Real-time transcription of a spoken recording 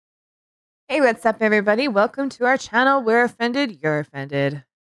Hey, what's up, everybody? Welcome to our channel. We're offended. You're offended.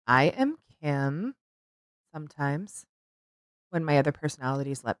 I am Kim. Sometimes, when my other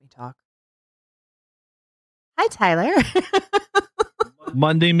personalities let me talk. Hi, Tyler.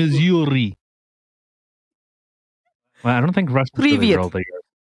 My name is Yuri. Well, I don't think Russians really Привет. roll their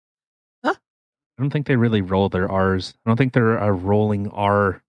Huh? I don't think they really roll their R's. I don't think they're a rolling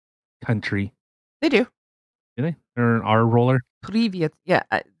R country. They do. Do they? They're an R roller. Привет. Yeah,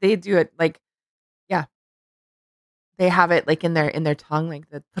 they do it like, yeah. They have it like in their tongue, like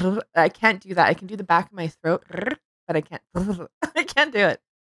the. I can't do that. I can do the back of my throat, but I can't. I can't do it.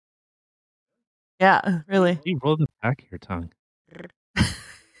 Yeah, really. You roll the back of your tongue.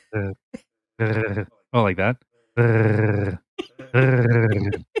 Oh, like that?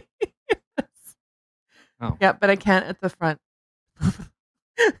 Oh. Yeah, but I can't at the front.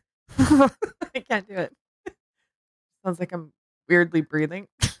 I can't do it. Sounds like I'm weirdly breathing.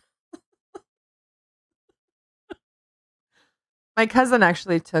 My cousin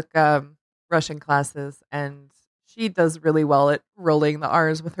actually took Russian classes, and she does really well at rolling the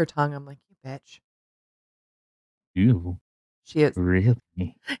R's with her tongue. I'm like, you bitch. You She is. really?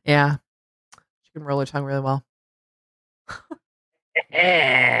 Yeah. She can roll her tongue really well.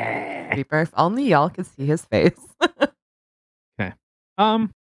 Creeper. If only y'all could see his face. Okay. All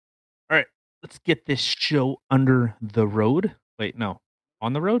right. Let's get this show under the road. Wait, no.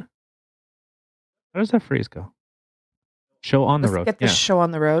 On the road? How does that phrase go? Show on the Let's road. get this show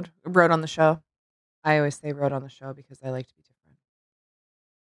on the road. Road on the show. I always say road on the show because I like to be different.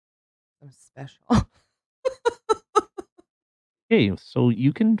 I'm special. Hey, so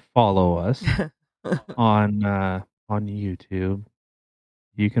you can follow us on YouTube.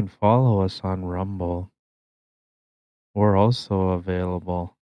 You can follow us on Rumble. We're also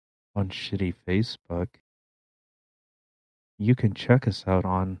available on shitty Facebook. You can check us out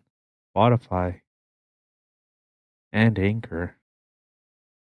on Spotify and Anchor.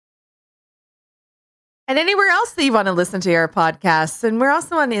 And anywhere else that you want to listen to our podcasts. And we're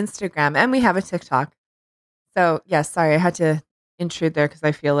also on Instagram, and we have a TikTok. So, yes, sorry, I had to intrude there because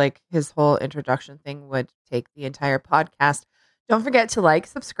I feel like his whole introduction thing would take the entire podcast. Don't forget to like,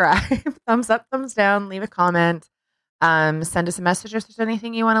 subscribe, thumbs up, thumbs down, leave a comment, send us a message if there's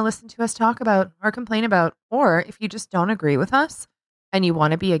anything you want to listen to us talk about or complain about. Or if you just don't agree with us and you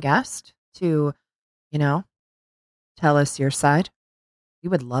want to be a guest to, tell us your side, we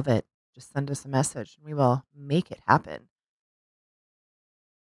would love it. Just send us a message and we will make it happen.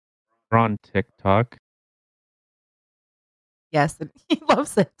 We're on TikTok. Yes, and he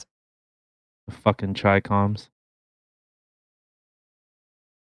loves it. The fucking Chi-Coms.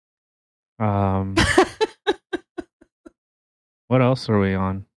 What else are we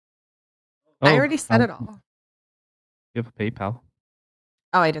on? I already said it all. You have a PayPal.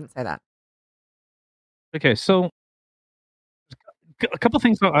 Oh, I didn't say that. Okay, so a couple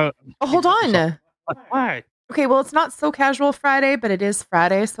things. Hold on. Why? Okay, well, it's not So Casual Friday, but it is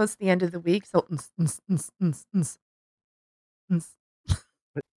Friday, so it's the end of the week. So,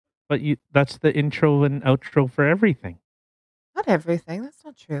 But that's the intro and outro for everything. not everything. That's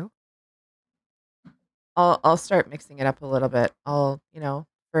not true. I'll start mixing it up a little bit. I'll,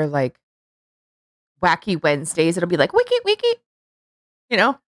 for like wacky Wednesdays, it'll be like wiki wiki. Just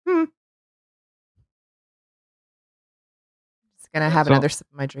gonna have another sip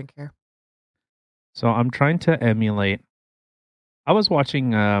of my drink here. So I'm trying to emulate. I was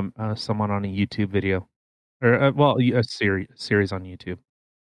watching someone on a YouTube video, or a series on YouTube,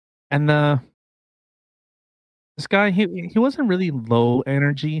 and this guy he wasn't really low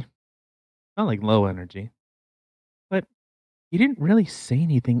energy, not like low energy, but he didn't really say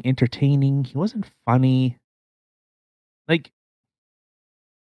anything entertaining. He wasn't funny. Like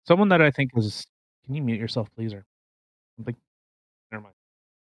someone that I think was. Can you mute yourself, please, or something? Never mind.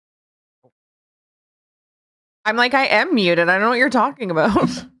 I'm like, I am muted. I don't know what you're talking about.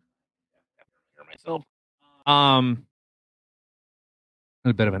 Hear myself. A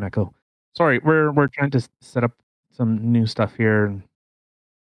bit of an echo. Sorry, we're trying to set up some new stuff here.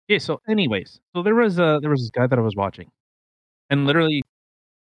 Yeah. So, anyways, there was this guy that I was watching, and literally,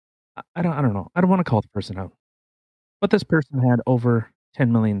 I don't know. I don't want to call the person out, but this person had over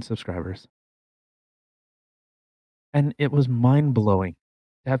 10 million subscribers, and it was mind blowing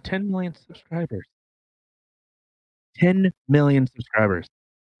to have 10 million subscribers. 10 million subscribers,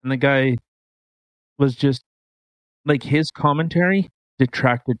 and the guy was just like his commentary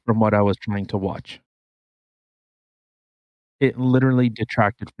detracted from what I was trying to watch. It literally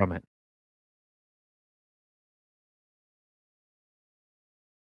detracted from it.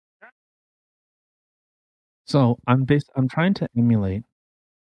 So I'm trying to emulate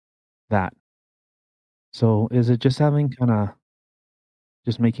that. So is it just having kind of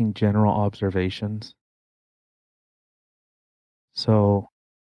just making general observations? So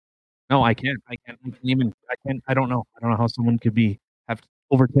no, I can't. I can't even. I can't. I don't know. I don't know how someone could have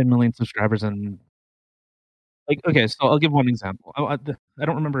over 10 million subscribers and like. Okay, so I'll give one example. I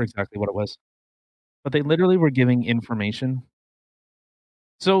don't remember exactly what it was, but they literally were giving information.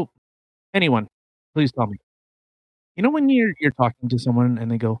 So anyone, please tell me. You know when you're talking to someone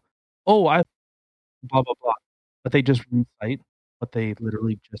and they go, "Oh, I blah blah blah," but they just recite what they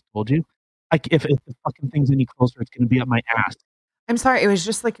literally just told you. Like if the fucking thing's any closer, it's gonna be up my ass. I'm sorry. It was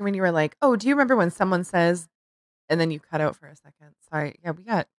just like when you were like, "Oh, do you remember when someone says?" And then you cut out for a second. Sorry. Yeah, we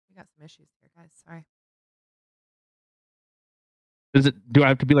got some issues here, guys. Sorry. Do I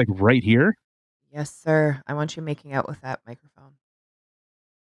have to be like right here? Yes, sir. I want you making out with that microphone.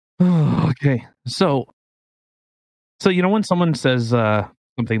 Okay. So you know when someone says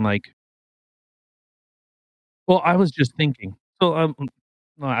something like, "Well, I was just thinking." So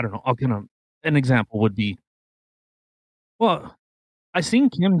no, I don't know. I'll kind of an example would be, well, I seen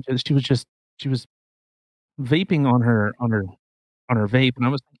Kim she was vaping on her vape, and I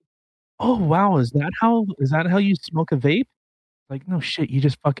was thinking, "Oh wow, is that how you smoke a vape?" Like, no shit, you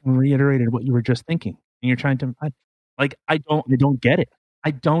just fucking reiterated what you were just thinking, and you're trying to I don't get it. I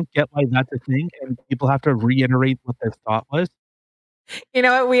don't get why that's a thing, and people have to reiterate what their thought was. You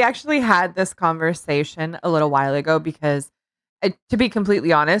know what? We actually had this conversation a little while ago because, to be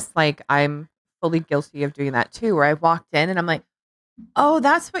completely honest, like I'm fully guilty of doing that too. Where I walked in and I'm like, "Oh,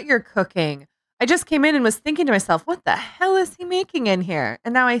 that's what you're cooking." I just came in and was thinking to myself, "What the hell is he making in here?"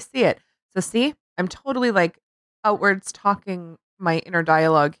 And now I see it. So see, I'm totally like outwards talking my inner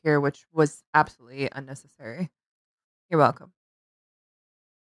dialogue here, which was absolutely unnecessary. You're welcome.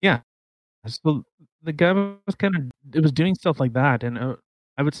 Yeah, so the guy was kinda it was doing stuff like that, and,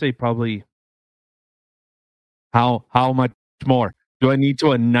 I would say probably how much more? Do I need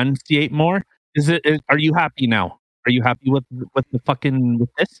to enunciate more? Are you happy now? Are you happy with the fucking with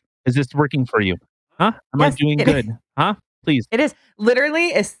this? Is this working for you? Huh? Am I Yes, doing it is. good? Huh? Please. It is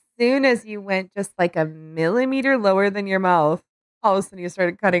literally as soon as you went just like a millimeter lower than your mouth, all of a sudden you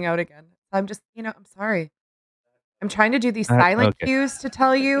started cutting out again. I'm just, I'm sorry. I'm trying to do these silent Okay. cues to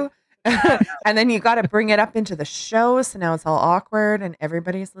tell you. And then you got to bring it up into the show. So now it's all awkward and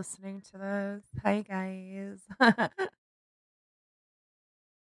everybody's listening to this. Hi, guys.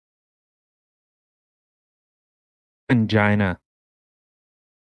 Angina.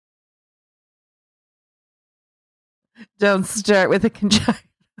 Don't start with a conjunction.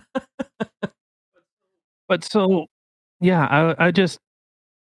 But so, yeah, I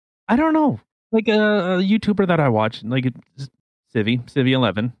don't know. Like a YouTuber that I watch, like it's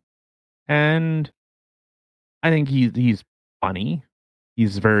Civvy11, and I think he's funny.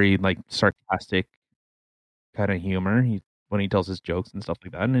 He's very like sarcastic kind of humor. He when he tells his jokes and stuff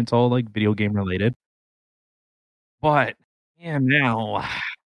like that, and it's all like video game related. But yeah, now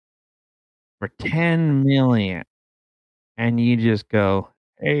for 10 million, and you just go,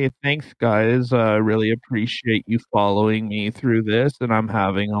 "Hey, thanks guys. I really appreciate you following me through this, and I'm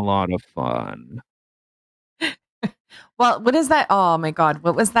having a lot of fun." Well, what is that? Oh my God.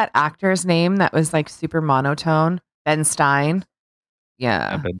 What was that actor's name that was like super monotone? Ben Stein?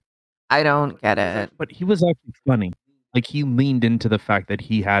 Yeah, Yeah. I don't get it. but he was actually funny. Like he leaned into the fact that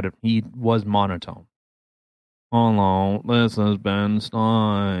he was monotone. Hello, this is Ben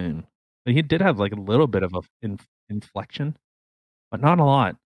Stein. But he did have like a little bit of a inflection, but not a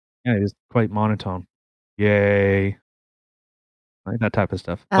lot. Yeah, he was quite monotone. Yay, like that type of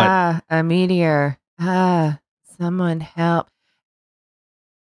stuff. But Ah, a meteor. Ah, someone help.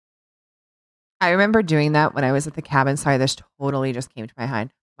 I remember doing that when I was at the cabin. Sorry, this totally just came to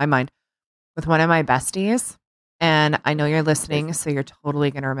my mind with one of my besties. And I know you're listening, so you're totally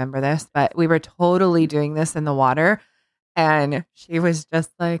going to remember this, but we were totally doing this in the water. And she was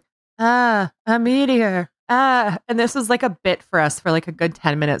just like, ah, a meteor. Ah. And this was like a bit for us for like a good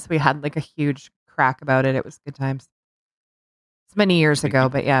 10 minutes. We had like a huge crack about it. It was good times. It's many years like, ago,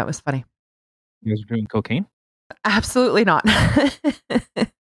 but yeah, it was funny. you guys were doing cocaine. Absolutely not.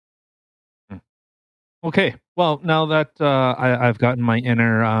 Hmm. Okay, well now that I've gotten my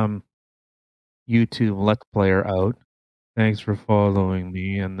inner YouTube Let's Player out. Thanks for following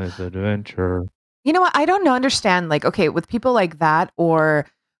me in this adventure. You know what? I don't know, understand. Like, okay, with people like that, or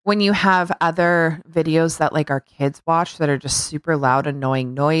when you have other videos that like our kids watch that are just super loud,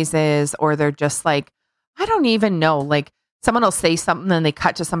 annoying noises, or they're just like, I don't even know. Like, someone will say something and they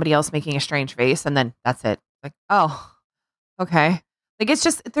cut to somebody else making a strange face, and then that's it. Like, oh, okay. Like, it's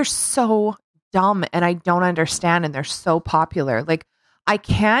just, they're so dumb and I don't understand, and they're so popular. Like, I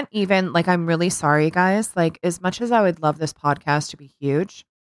can't even, like, I'm really sorry, guys. Like, as much as I would love this podcast to be huge,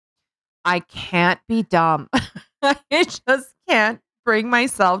 I can't be dumb. I just can't bring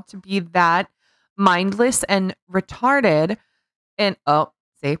myself to be that mindless and retarded. And oh,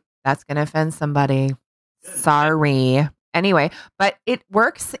 see, that's going to offend somebody. Sorry. Anyway, but it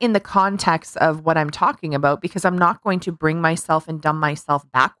works in the context of what I'm talking about because I'm not going to bring myself and dumb myself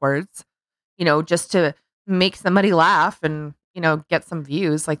backwards, just to make somebody laugh and, get some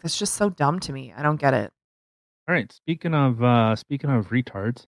views. Like, that's just so dumb to me. I don't get it. All right. Speaking of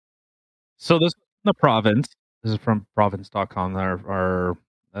retards. So this is from the province. This is from province.com, our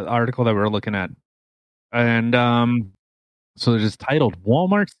article that we're looking at. And so it is titled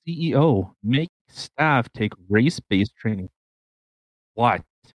Walmart CEO makes staff take race-based training. What?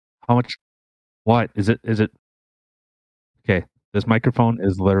 How much? What? Is it okay? This microphone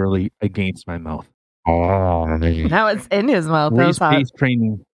is literally against my mouth. Oh, Now it's in his mouth. race-based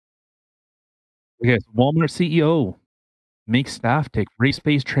training. Okay, so Walmart CEO makes staff take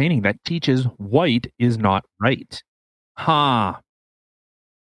race-based training that teaches white is not right. Huh.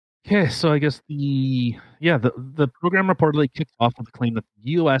 Okay, so I guess the program reportedly kicked off with the claim that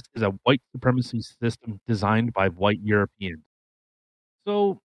the U.S. is a white supremacy system designed by white Europeans.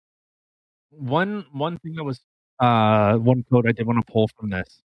 So one thing that was one quote I did want to pull from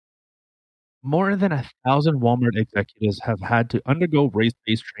this: more than 1,000 Walmart executives have had to undergo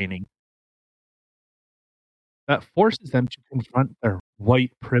race-based training that forces them to confront their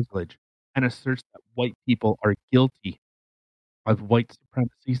white privilege and asserts that white people are guilty of white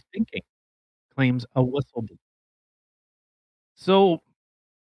supremacy thinking, claims a whistleblower. So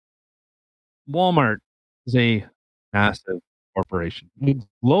Walmart is a massive corporation, a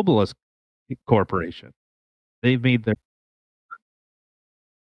globalist corporation. They've made their.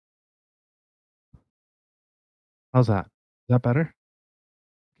 How's that? Is that better?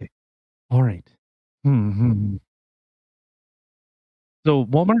 Okay. All right. Hmm. So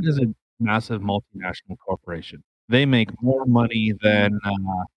Walmart is a massive multinational corporation. They make more money than,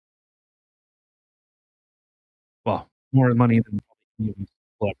 more money than probably any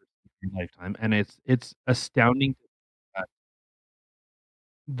will ever see in their lifetime, and it's astounding that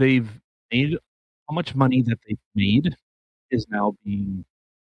they've made how much money that they've made is now being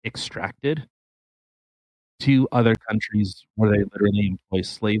extracted to other countries where they literally employ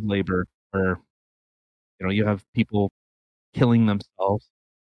slave labor, where you have people killing themselves,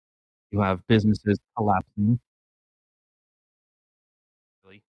 you have businesses collapsing.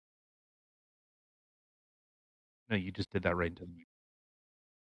 Really, no, you just did that right into the mic.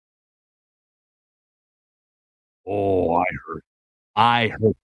 Oh, I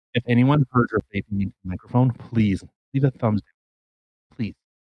heard. If anyone heard her vaping into the microphone, please leave a thumbs down. Please,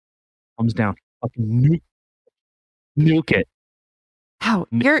 thumbs down. Fucking nuke it. How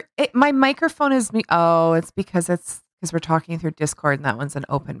my microphone is me. Oh, it's because we're talking through Discord and that one's an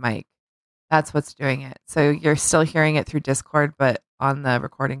open mic. That's what's doing it. So you're still hearing it through Discord, but on the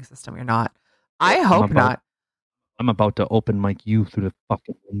recording system, you're not. I hope not. I'm about to open mic you through the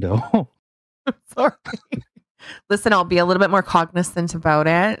fucking window. Sorry. Listen, I'll be a little bit more cognizant about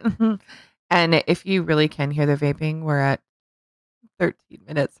it. And if you really can hear the vaping, we're at 13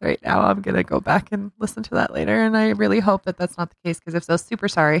 minutes right now. I'm going to go back and listen to that later. And I really hope that that's not the case, because if so, super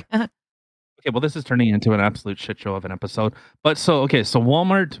sorry. Okay, well, this is turning into an absolute shit show of an episode. But so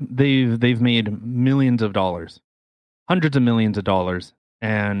Walmart, they've made millions of dollars, hundreds of millions of dollars,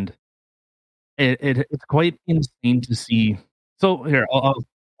 and it's quite insane to see. So here, I'll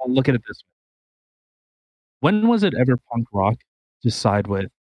look at it this way. When was it ever punk rock to side with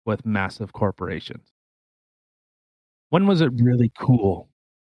massive corporations? When was it really cool?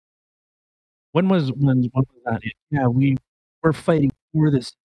 When was that? Yeah, we're fighting for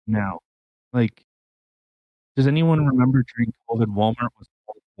this now. Like, does anyone remember during COVID, Walmart was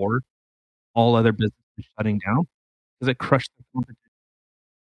all for all other businesses shutting down because it crushed the competition?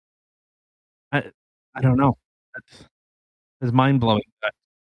 I don't know. It's mind blowing that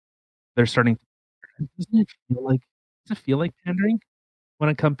they're starting. Does it feel like pandering when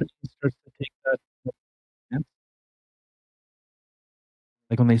a company starts to take that stance?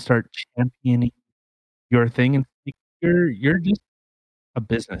 Like when they start championing your thing, and like, you're just a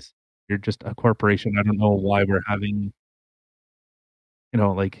business. You're just a corporation. I don't know why we're having,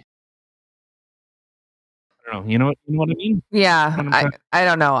 like, I don't know. You know what I mean? Yeah, I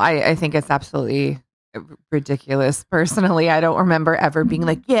don't know. I think it's absolutely ridiculous. Personally, I don't remember ever being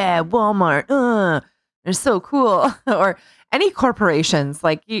like, yeah, Walmart, they're so cool. Or any corporations.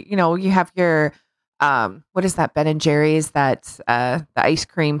 Like, you have your, what is that, Ben and Jerry's, that the ice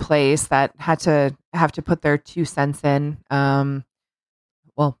cream place that have to put their 2 cents in.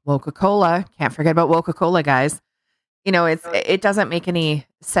 well, Coca-Cola. Can't forget about Coca-Cola, guys. You know, it doesn't make any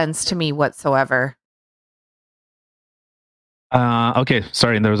sense to me whatsoever. Okay,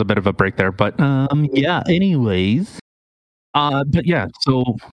 sorry, there was a bit of a break there, but yeah. Anyways, but yeah,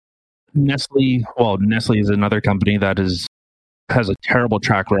 so Nestle. Well, Nestle is another company that has a terrible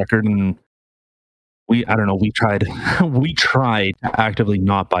track record, and I don't know, we tried we tried to actively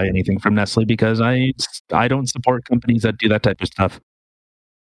not buy anything from Nestle because I don't support companies that do that type of stuff.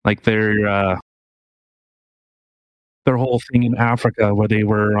 Like their whole thing in Africa where they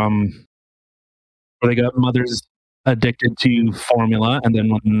got mothers addicted to formula, and then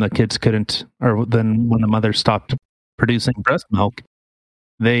when the kids couldn't, or then when the mother stopped producing breast milk,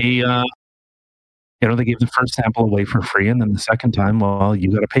 they they gave the first sample away for free, and then the second time, well,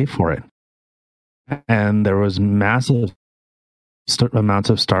 you got to pay for it. And there was massive amounts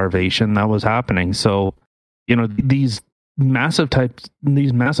of starvation that was happening. So, these massive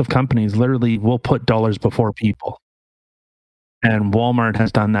companies literally will put dollars before people. And Walmart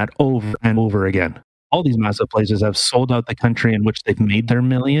has done that over and over again. All these massive places have sold out the country in which they've made their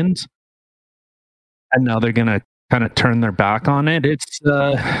millions, and now they're going to kind of turn their back on it. It's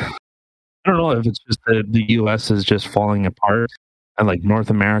I don't know if it's just the U.S. is just falling apart, and like North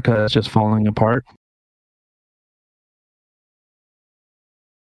America is just falling apart.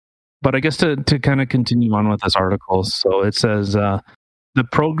 But I guess to kind of continue on with this article, so it says the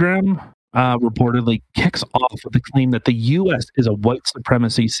program reportedly kicks off with the claim that the U.S. is a white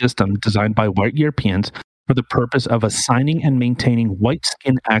supremacy system designed by white Europeans for the purpose of assigning and maintaining white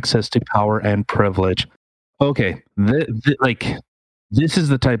skin access to power and privilege. Okay, this is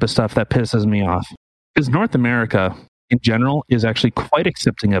the type of stuff that pisses me off, because North America in general is actually quite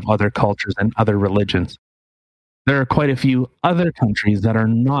accepting of other cultures and other religions. There are quite a few other countries that are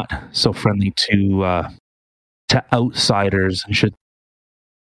not so friendly to outsiders.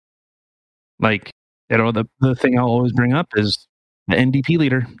 The thing I'll always bring up is the NDP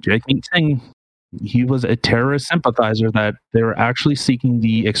leader, Jagmeet Singh. He was a terrorist sympathizer that they were actually seeking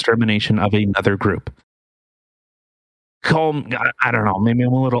the extermination of another group. I don't know, maybe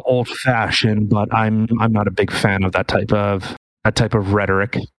I'm a little old-fashioned, but I'm not a big fan of that type of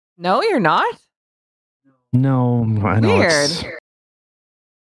rhetoric. No, you're not? No, I know. Weird.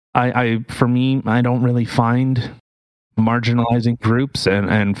 For me, I don't really find marginalizing groups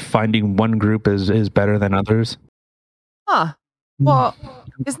and finding one group is better than others. Huh. Well,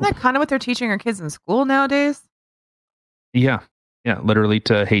 isn't that kind of what they're teaching our kids in school nowadays? Yeah. Literally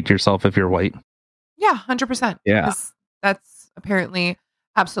to hate yourself if you're white. Yeah, 100%. Yeah. That's apparently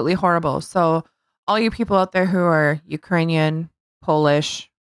absolutely horrible. So all you people out there who are Ukrainian, Polish,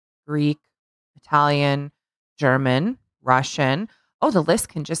 Greek, Italian, German, Russian. Oh, the list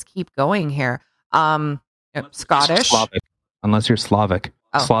can just keep going here. Scottish. Slavic. Unless you're Slavic.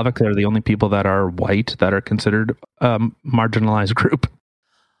 Oh. Slavic, they're the only people that are white that are considered marginalized group.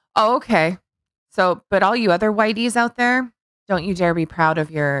 Oh, okay. So, but all you other whiteys out there, don't you dare be proud of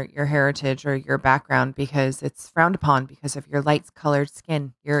your heritage or your background, because it's frowned upon because of your light colored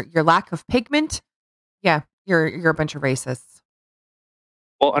skin, your lack of pigment. Yeah, you're a bunch of racists.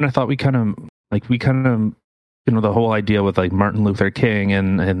 Well, and I thought we kind of the whole idea with like Martin Luther King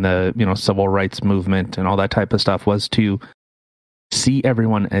and the civil rights movement and all that type of stuff was to see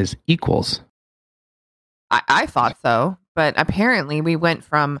everyone as equals. I thought so, but apparently we went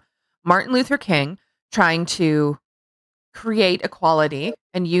from Martin Luther King trying to create equality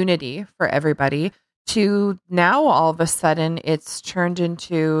and unity for everybody to now all of a sudden it's turned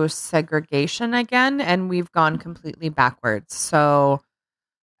into segregation again, and we've gone completely backwards. So,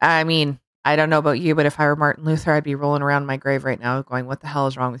 I mean, I don't know about you, but if I were Martin Luther, I'd be rolling around my grave right now going, what the hell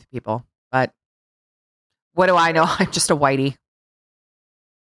is wrong with people? But what do I know? I'm just a whitey.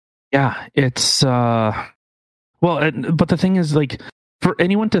 Yeah, it's but the thing is, like, for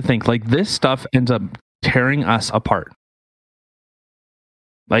anyone to think like this stuff ends up tearing us apart.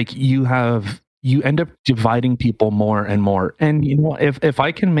 Like you end up dividing people more and more. And if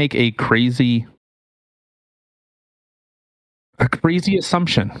I can make a crazy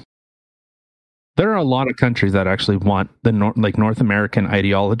assumption, there are a lot of countries that actually want the North American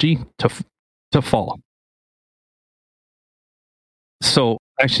ideology to fall. So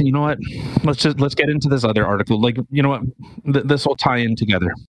actually, you know what? Let's get into this other article. Like, you know what? This will tie in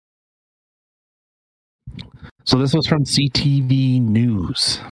together. So this was from CTV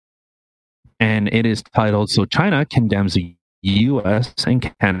News, and it is titled, "So China condemns the U.S. and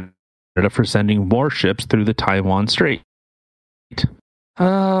Canada for sending warships through the Taiwan Strait."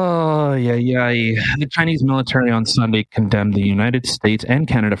 Oh, yeah, yeah. The Chinese military on Sunday condemned the United States and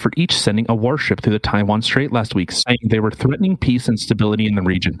Canada for each sending a warship through the Taiwan Strait last week, saying they were threatening peace and stability in the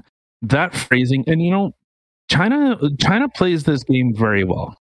region. That phrasing, and China plays this game very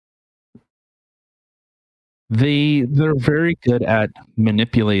well. They're very good at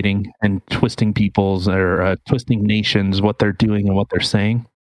manipulating and twisting people's or twisting nations, what they're doing and what they're saying.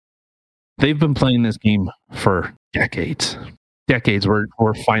 They've been playing this game for decades.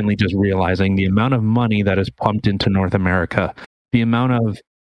 We're finally just realizing the amount of money that is pumped into North America, the amount of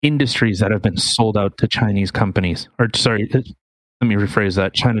industries that have been sold out to Chinese companies. Or sorry, let me rephrase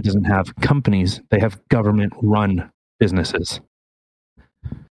that. China doesn't have companies, they have government-run businesses.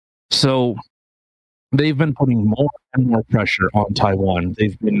 So they've been putting more and more pressure on Taiwan.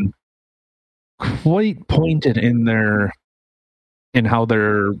 They've been quite pointed in how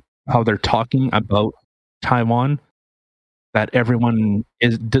they're talking about Taiwan, that everyone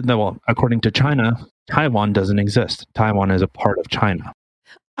is, well, according to China, Taiwan doesn't exist. Taiwan is a part of China.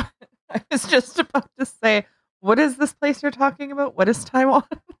 I was just about to say, what is this place you're talking about? What is Taiwan?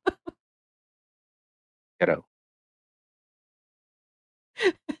 Get out.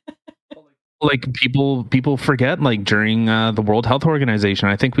 Like people forget, like during the World Health Organization,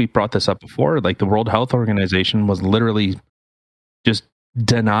 I think we brought this up before, like the World Health Organization was literally just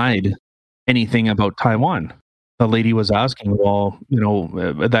denied anything about Taiwan. The lady was asking, well,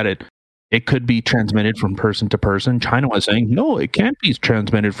 that it could be transmitted from person to person. China was saying, no, it can't be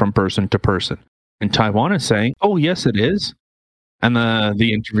transmitted from person to person. And Taiwan is saying, oh, yes, it is. And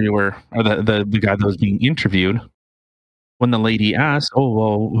the interviewer, or the guy that was being interviewed, when the lady asked, oh,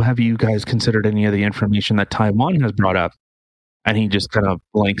 well, have you guys considered any of the information that Taiwan has brought up? And he just kind of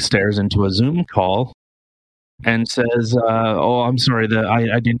blank stares into a Zoom call and says, oh, I'm sorry,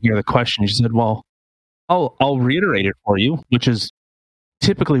 I didn't hear the question. She said, well, I'll reiterate it for you, which is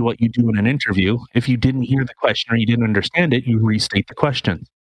typically what you do in an interview. If you didn't hear the question or you didn't understand it, you restate the question.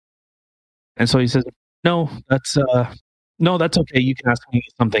 And so he says, no, that's okay. You can ask me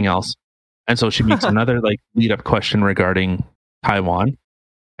something else. And so she makes another lead up question regarding Taiwan,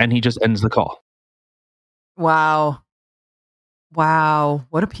 and he just ends the call. Wow.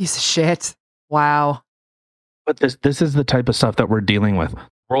 What a piece of shit. Wow. But this is the type of stuff that we're dealing with.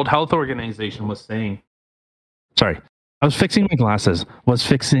 World Health Organization was saying, sorry, I was fixing my glasses, was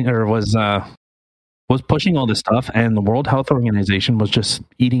pushing all this stuff, and the World Health Organization was just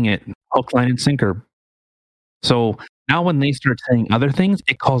eating it hook, line, and sinker. So now when they start saying other things,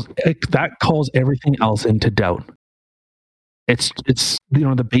 that calls everything else into doubt. It's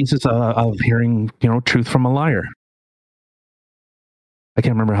the basis of hearing truth from a liar. I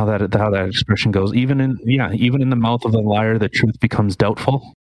can't remember how that expression goes. Even in the mouth of a liar, the truth becomes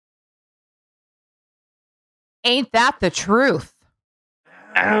doubtful. Ain't that the truth?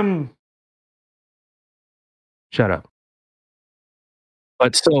 Shut up.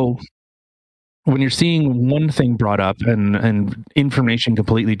 But so when you're seeing one thing brought up and information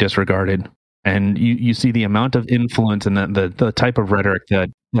completely disregarded, and you see the amount of influence and the type of rhetoric that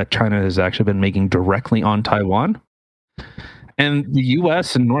China has actually been making directly on Taiwan, and the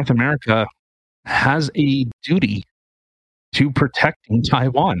U.S. and North America has a duty to protecting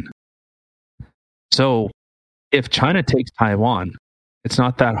Taiwan. So if China takes Taiwan, it's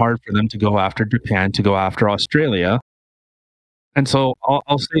not that hard for them to go after Japan, to go after Australia. And so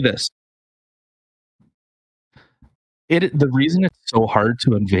I'll say this. The reason it's so hard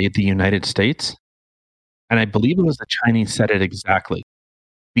to invade the United States, and I believe it was the Chinese said it exactly,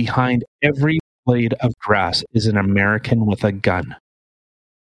 behind every blade of grass is an American with a gun.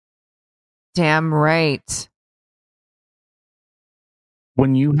 Damn right.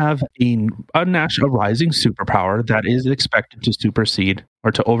 When you have a rising superpower that is expected to supersede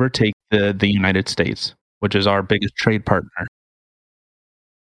or to overtake the United States, which is our biggest trade partner,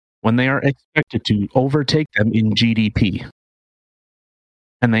 when they are expected to overtake them in GDP,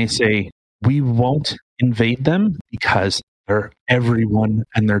 and they say, we won't invade them because everyone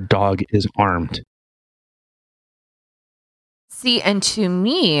and their dog is armed. See, and to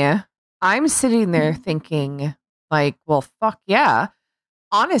me, I'm sitting there thinking, well, fuck yeah.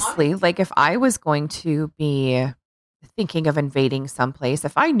 Honestly, if I was going to be thinking of invading someplace,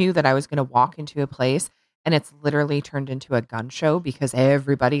 if I knew that I was going to walk into a place and it's literally turned into a gun show because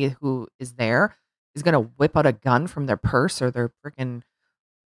everybody who is there is going to whip out a gun from their purse or their freaking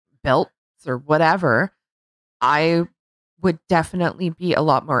belts or whatever, I would definitely be a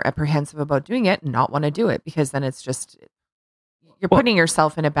lot more apprehensive about doing it and not want to do it, because then it's just, you're putting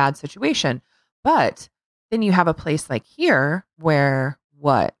yourself in a bad situation. But then you have a place like here where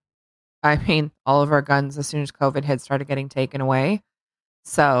all of our guns, as soon as COVID had started getting taken away,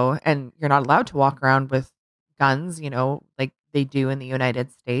 So, and you're not allowed to walk around with guns, like they do in the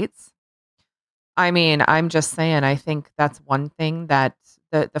United States. I mean, I'm just saying, I think that's one thing that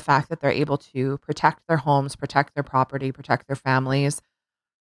the fact that they're able to protect their homes, protect their property, protect their families,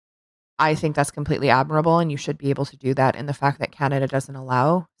 I think that's completely admirable, and you should be able to do that. And the fact that Canada doesn't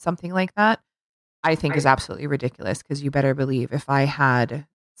allow something like that, I think is absolutely ridiculous, because you better believe if I had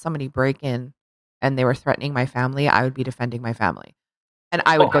somebody break in and they were threatening my family, I would be defending my family. And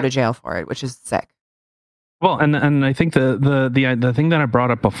I would go to jail for it, which is sick. Well, and I think the thing that I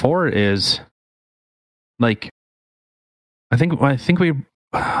brought up before is, like, I think I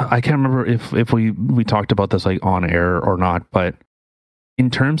can't remember if we talked about this like on air or not, but in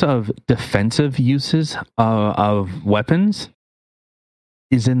terms of defensive uses of weapons,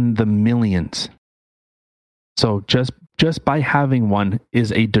 is in the millions. So just by having one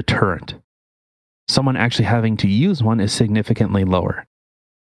is a deterrent. Someone actually having to use one is significantly lower.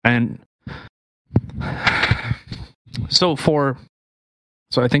 And so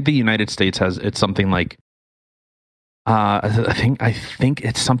I think the United States it's something like I think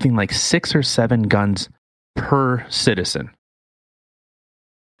it's something like 6 or 7 guns per citizen.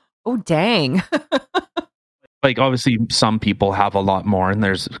 Oh, dang. Like, obviously some people have a lot more, and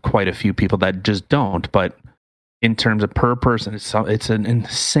there's quite a few people that just don't, but in terms of per person, it's an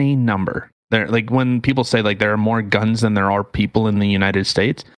insane number. There, like, when people say like there are more guns than there are people in the United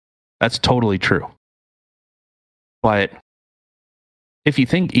States, that's totally true. But if you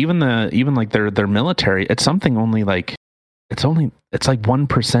think even like their military, it's something only like it's like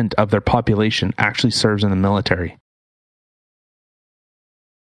 1% of their population actually serves in the military.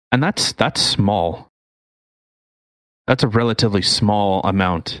 And that's small. That's a relatively small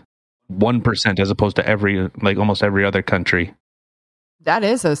amount. 1% as opposed to almost every other country. That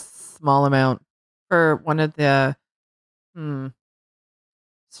is a small amount for one of the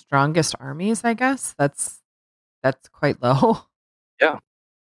strongest armies, I guess. That's quite low. Yeah.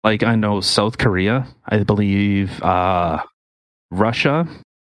 Like, I know South Korea, I believe, Russia,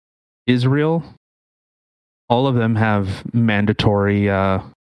 Israel, all of them have mandatory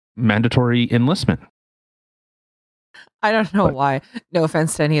enlistment. I don't know why. No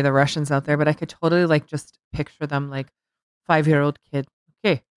offense to any of the Russians out there, but I could totally like just picture them like 5-year-old kid.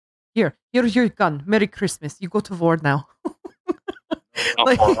 Okay, here's your gun. Merry Christmas. You go to war now.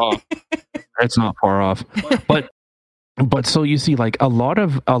 Not far off. It's not far off. But so you see, like, a lot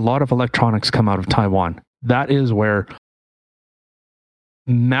of electronics come out of Taiwan. That is where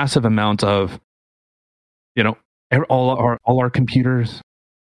massive amounts of, all our computers,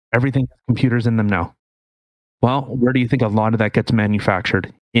 everything has computers in them now. Well, where do you think a lot of that gets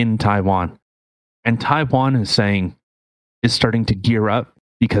manufactured? In Taiwan. And Taiwan is starting to gear up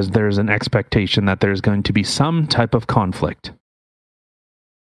because there's an expectation that there's going to be some type of conflict.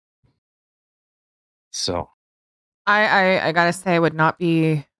 So I gotta say, I would not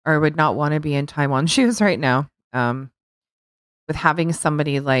want to be in Taiwan's shoes right now. With having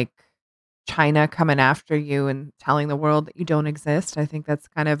somebody like China coming after you and telling the world that you don't exist, I think that's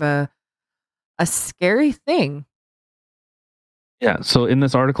kind of a scary thing. Yeah, so in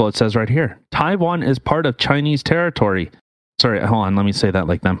this article it says right here, Taiwan is part of Chinese territory. Sorry, hold on, let me say that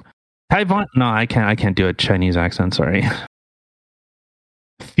like them. Taiwan, no, I can't do a Chinese accent, sorry.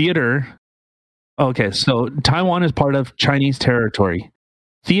 Theater. Okay, so Taiwan is part of Chinese territory.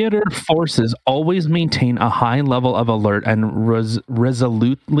 Theater forces always maintain a high level of alert and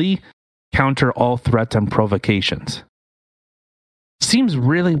resolutely counter all threats and provocations. Seems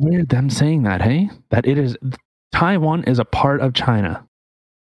really weird them saying that, hey? That Taiwan is a part of China.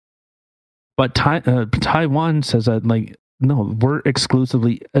 But Taiwan says that, like, no, we're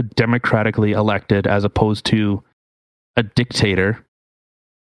exclusively democratically elected as opposed to a dictator.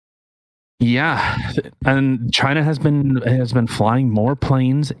 Yeah, and China has been flying more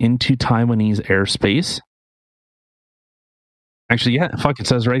planes into Taiwanese airspace. Actually, yeah, it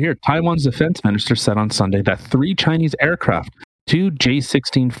says right here, Taiwan's defense minister said on Sunday that 3 Chinese aircraft, 2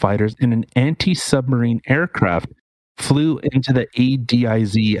 J-16 fighters, and an anti-submarine aircraft flew into the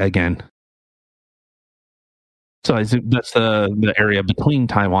ADIZ again. So that's the area between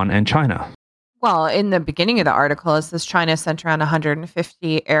Taiwan and China. Well, in the beginning of the article, it says China sent around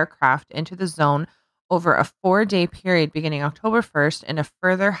 150 aircraft into the zone over a 4-day period beginning October 1st, in a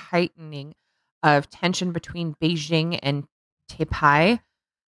further heightening of tension between Beijing and Taipei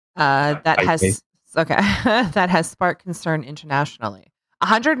that has sparked concern internationally.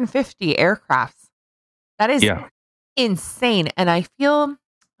 150 aircrafts. That is insane. And I feel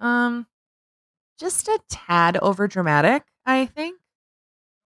just a tad over dramatic, I think.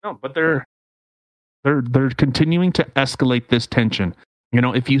 No, but they're continuing to escalate this tension.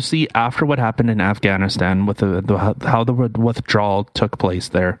 If you see after what happened in Afghanistan with how the withdrawal took place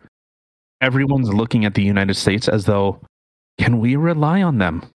there, everyone's looking at the United States as though, can we rely on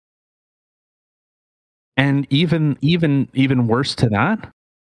them? And even worse to that.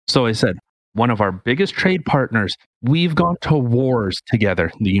 So I said, one of our biggest trade partners, we've gone to wars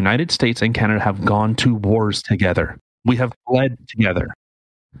together. The United States and Canada have gone to wars together. We have bled together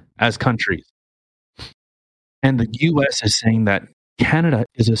as countries. And the US is saying that Canada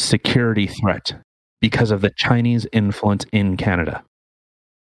is a security threat because of the Chinese influence in Canada.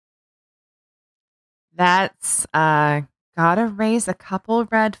 That's gotta raise a couple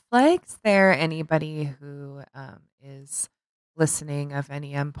red flags there. Anybody who is listening of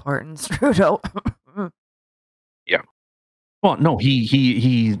any importance, Trudeau. Yeah. Well, no,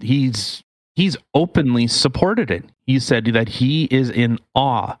 he's openly supported it. He said that he is in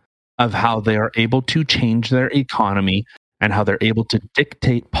awe of how they are able to change their economy and how they're able to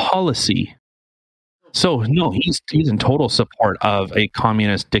dictate policy. So no, he's in total support of a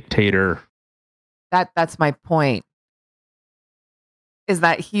communist dictator. That's my point. Is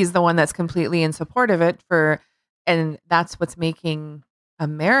that he's the one that's completely in support of it and that's what's making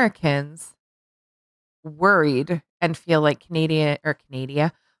Americans worried and feel like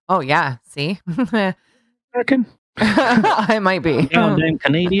Canada. Oh yeah, see, American. I might be. Damn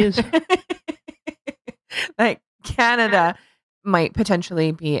Canadians. Like Canada might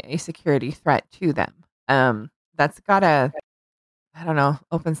potentially be a security threat to them. That's gotta, I don't know,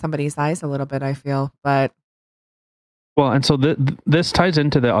 open somebody's eyes a little bit, I feel, but. Well, and so this ties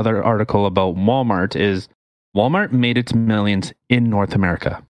into the other article about Walmart. Is Walmart made its millions in North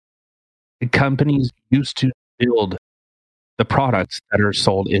America. The companies used to build the products that are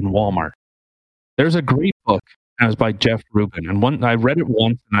sold in Walmart. There's a great book, and it was by Jeff Rubin, and I read it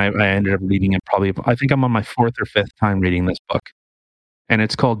once, and I ended up reading it probably. I think I'm on my 4th or 5th time reading this book, and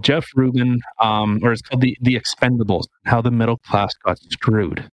it's called Jeff Rubin, or it's called the Expendables: How the Middle Class Got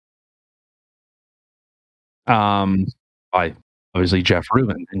Screwed. By obviously Jeff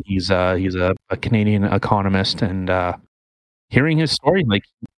Rubin, and he's a Canadian economist, and hearing his story, like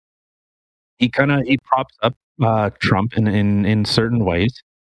he props up Trump in certain ways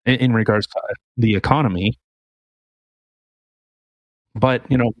in regards to the economy, but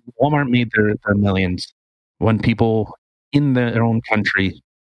Walmart made their millions when people in their own country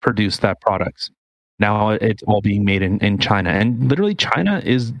produce that products. Now it's all being made in China, and literally China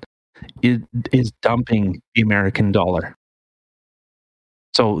is dumping the American dollar.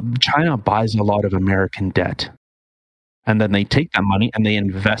 So China buys a lot of American debt, and then they take that money and they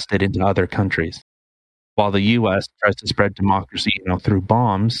invest it into other countries. While the U.S. tries to spread democracy, through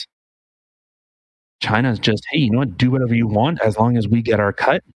bombs, China's just, hey, you know what? Do whatever you want as long as we get our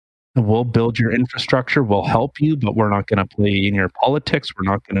cut. We'll build your infrastructure. We'll help you, but we're not going to play in your politics.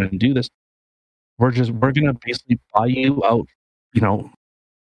 We're not going to do this. We're going to basically buy you out.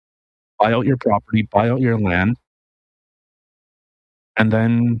 Buy out your property, buy out your land. And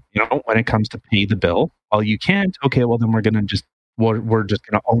then, when it comes to pay the bill, well, you can't. Okay, well, then we're just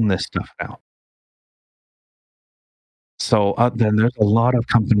going to own this stuff now. So then there's a lot of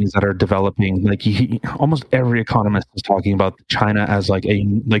companies that are developing, like almost every economist is talking about China as like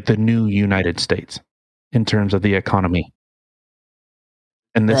the new United States in terms of the economy.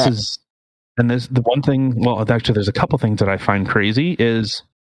 And the one thing, well, actually there's a couple things that I find crazy is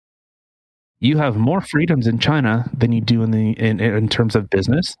you have more freedoms in China than you do in terms of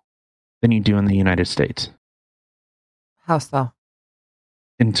business than you do in the United States. How so?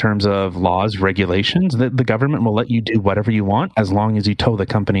 In terms of laws, regulations, the government will let you do whatever you want as long as you toe the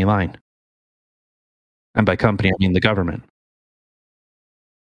company line. And by company, I mean the government.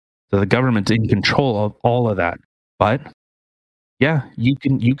 So the government's in control of all of that. But yeah, you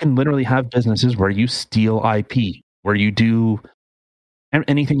can literally have businesses where you steal IP, where you do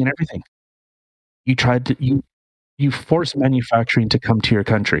anything and everything. You force manufacturing to come to your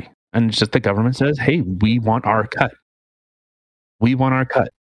country, and it's just the government says, "Hey, we want our cut. We want our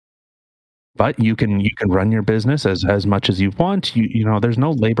cut." But you can run your business as much as you want. There's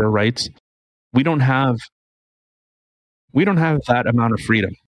no labor rights. We don't have that amount of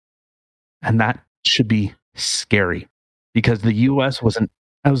freedom, and that should be scary because the U.S. was an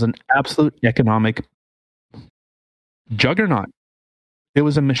absolute economic juggernaut. It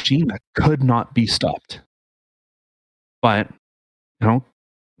was a machine that could not be stopped. But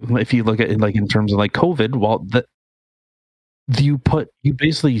if you look at it like in terms of like COVID, well, you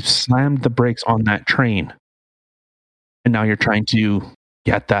basically slammed the brakes on that train, and now you're trying to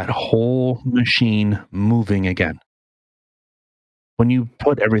get that whole machine moving again. When you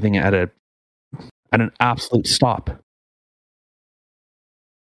put everything at an absolute stop,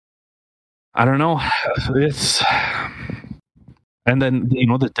 I don't know. It's and then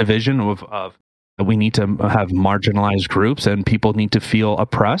the division of we need to have marginalized groups and people need to feel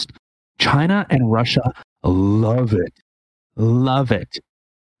oppressed. China and Russia love it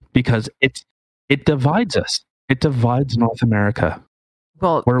because it divides us. It divides North America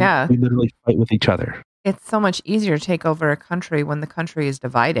Well, where yeah, we literally fight with each other. it's so much easier to take over a country when the country is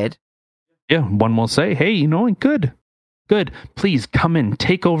divided. Yeah, one will say, "Hey, good. Please come in,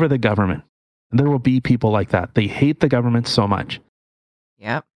 take over the government." And there will be people like that. They hate the government so much.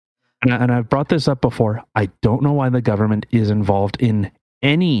 Yep. And I've brought this up before. I don't know why the government is involved in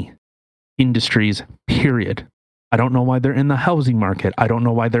any industries, period. I don't know why they're in the housing market. I don't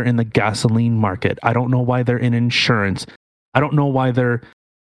know why they're in the gasoline market. I don't know why they're in insurance. I don't know why they're,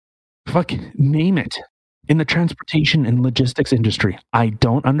 name it, in the transportation and logistics industry. I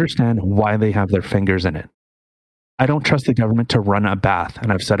don't understand why they have their fingers in it. I don't trust the government to run a bath,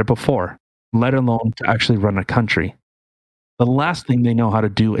 and I've said it before, let alone to actually run a country. The last thing they know how to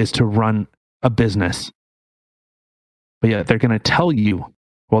do is to run a business. But yet they're going to tell you,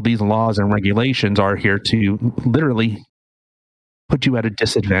 well, these laws and regulations are here to literally put you at a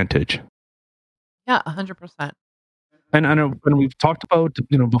disadvantage. Yeah, 100%. And I know when we've talked about,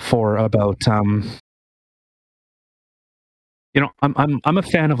 before about, I'm a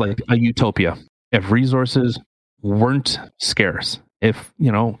fan of like a utopia. If resources weren't scarce, if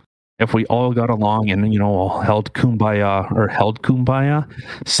we all got along and all held kumbaya,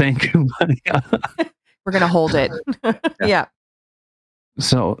 sang kumbaya. We're going to hold it. Yeah.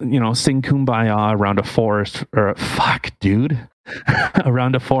 So, sing kumbaya around a forest around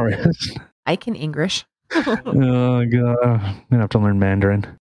a forest. I can English. Oh god, I'm gonna have to learn Mandarin.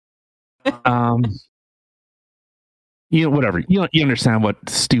 Whatever. You understand what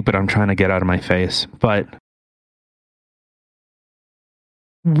stupid I'm trying to get out of my face, but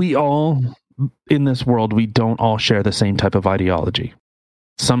we all in this world, we don't all share the same type of ideology.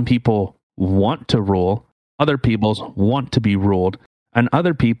 Some people want to rule, other people want to be ruled, and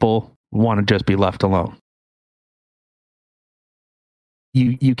other people want to just be left alone.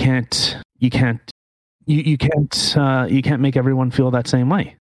 You can't make everyone feel that same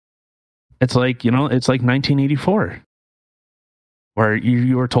way. It's like 1984, where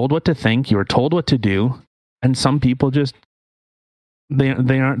you were told what to think, you were told what to do, and some people just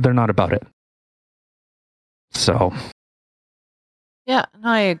they're not about it. So Yeah, no,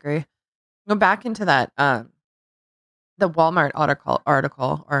 I agree. Go back into that the Walmart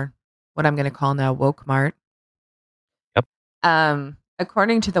article, or what I'm going to call now Woke Mart. Yep.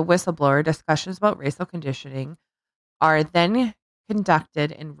 According to the whistleblower, discussions about racial conditioning are then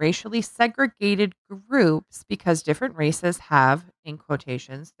conducted in racially segregated groups because different races have, in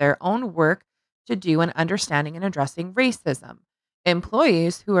quotations, their own work to do in understanding and addressing racism.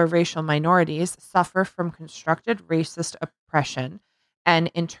 Employees who are racial minorities suffer from constructed racist oppression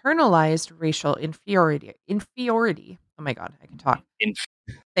and internalized racial inferiority. Oh my God, I can talk.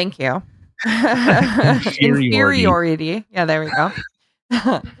 Thank you. Inferiority. Yeah, there we go.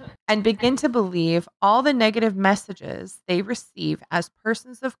 And begin to believe all the negative messages they receive as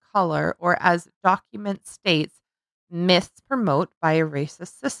persons of color, or as document states, myths promote by a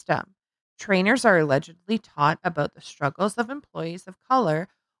racist system. Trainers are allegedly taught about the struggles of employees of color,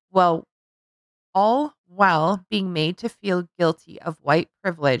 all while being made to feel guilty of white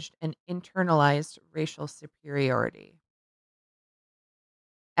privilege and internalized racial superiority.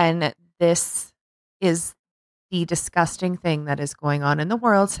 And this is the disgusting thing that is going on in the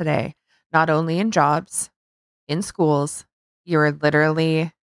world today, not only in jobs, in schools. You're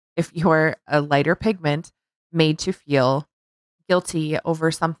literally, if you're a lighter pigment, made to feel guilty over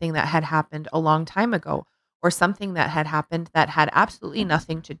something that had happened a long time ago, or something that had happened that had absolutely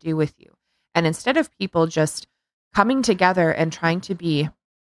nothing to do with you. And instead of people just coming together and trying to be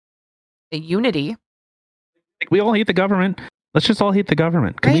a unity, like, we all hate the government. Let's just all hate the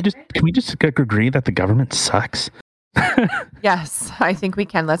government. Can we just agree that the government sucks? Yes, I think we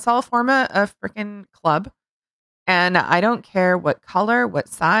can. Let's all form a freaking club. And I don't care what color, what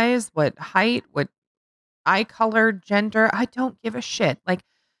size, what height, what eye color, gender. I don't give a shit. Like,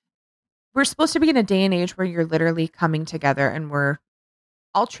 we're supposed to be in a day and age where you're literally coming together and we're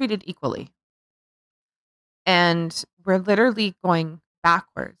all treated equally. And we're literally going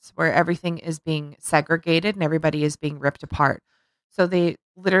backwards, where everything is being segregated and everybody is being ripped apart. So they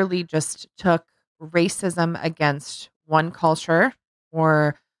literally just took racism against one culture,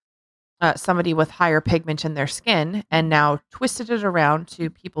 or somebody with higher pigment in their skin, and now twisted it around to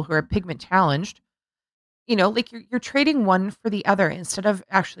people who are pigment challenged. Like you're trading one for the other instead of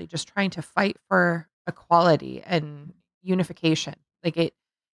actually just trying to fight for equality and unification. Like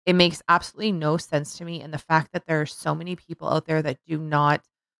It makes absolutely no sense to me. And the fact that there are so many people out there that do not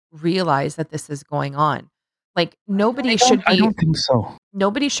realize that this is going on. Like I don't think so.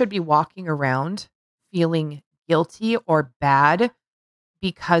 nobody should be walking around feeling guilty or bad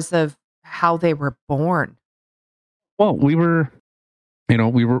because of how they were born. Well, we were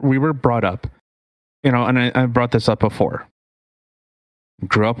brought up, and I brought this up before.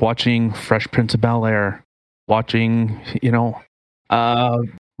 Grew up watching Fresh Prince of Bel-Air, watching,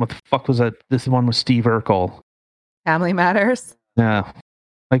 what the fuck was that? This one with Steve Urkel. Family Matters. Yeah.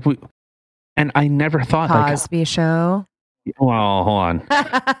 And I never thought Cosby Show. Well, hold on.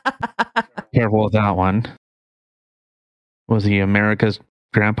 Careful with that one. Was he America's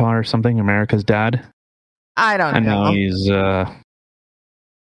grandpa or something? America's dad? I don't know. And now he's or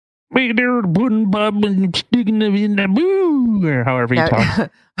however he talks.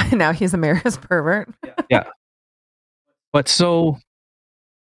 Now he's America's pervert. Yeah. But so,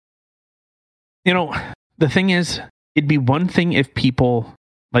 the thing is, it'd be one thing if people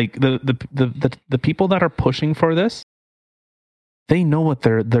like the people that are pushing for this, they know what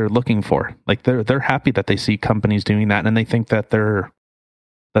they're looking for. Like they're happy that they see companies doing that, and they think that they're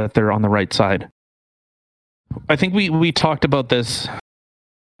on the right side. I think we talked about this.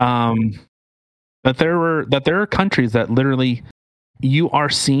 That there are countries that literally you are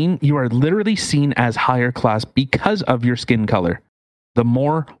literally seen as higher class because of your skin color. The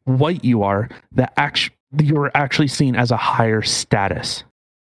more white you are, you're actually seen as a higher status.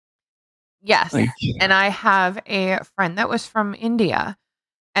 Yes. And I have a friend that was from India,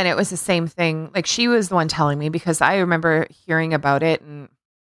 and it was the same thing. Like, she was the one telling me, because I remember hearing about it and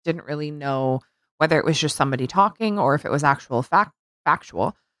didn't really know whether it was just somebody talking or if it was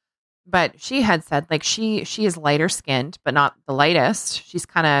factual. But she had said, like, she is lighter skinned, but not the lightest. She's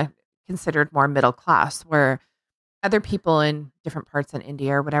kind of considered more middle class, where other people in different parts in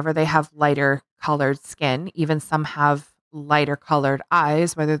India or whatever, they have lighter colored skin. Even some have lighter colored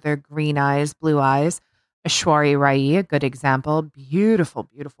eyes, whether they're green eyes, blue eyes. Ashwari Rai, a good example, beautiful,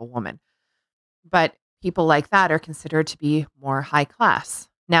 beautiful woman. But people like that are considered to be more high class.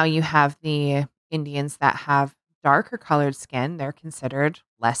 Now you have the Indians that have darker colored skin. They're considered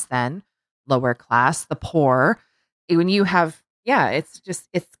less than, lower class, the poor. When you have, it's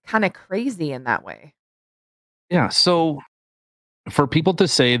kind of crazy in that way. Yeah. So for people to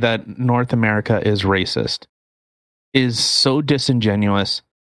say that North America is racist is so disingenuous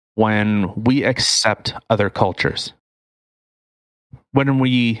when we accept other cultures. When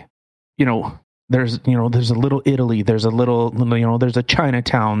we, there's a little Italy, there's a little, there's a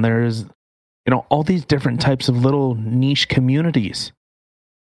Chinatown, there's, all these different types of little niche communities.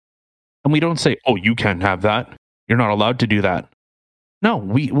 And we don't say, oh, you can't have that. You're not allowed to do that. No,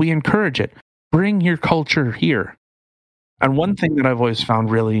 we encourage it. Bring your culture here. And one thing that I've always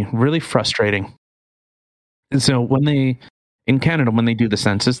found really, really frustrating is, in Canada, when they do the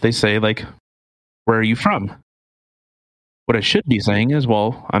census, they say, like, where are you from? What I should be saying is,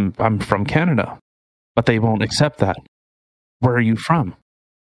 well, I'm from Canada, but they won't accept that. Where are you from?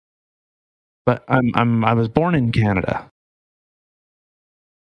 But I was born in Canada.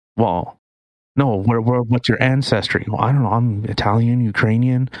 Well, no, what's your ancestry? Well, I don't know. I'm Italian,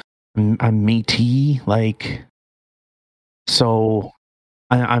 Ukrainian. I'm Métis, like. So,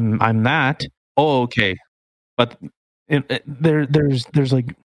 I'm that. Oh, okay. But there's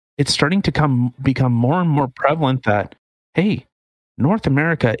like, it's starting to become more and more prevalent that, hey, North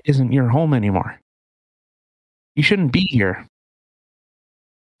America isn't your home anymore. You shouldn't be here.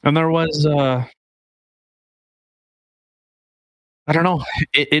 And there was I don't know.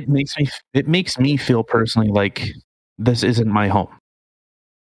 It makes me feel personally like this isn't my home.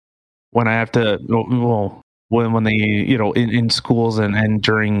 When I have to, well, when they, in schools and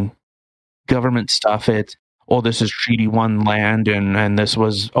during government stuff, it's, oh, this is Treaty 1 land, and this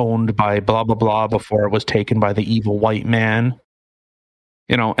was owned by blah blah blah before it was taken by the evil white man.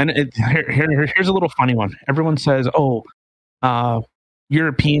 And here's a little funny one. Everyone says, oh,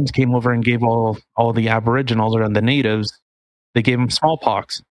 Europeans came over and gave all the Aboriginals or the natives, they gave them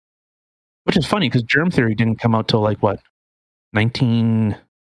smallpox, which is funny because germ theory didn't come out till like what, 19.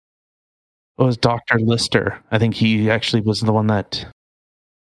 It was Dr. Lister. I think he actually was the one that's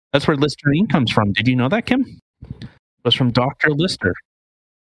where Listerine comes from. Did you know that, Kim? It was from Dr. Lister.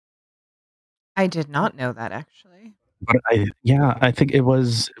 I did not know that, actually. But I think it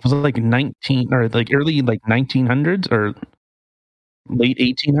was like 19 or like early like 1900s or late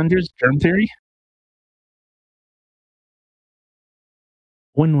 1800s germ theory.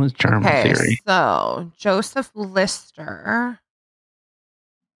 When was germ theory? So Joseph Lister,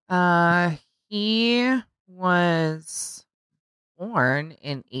 he was born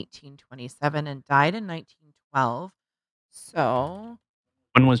in 1827 and died in 1912. So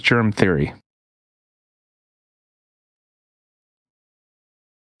When was germ theory?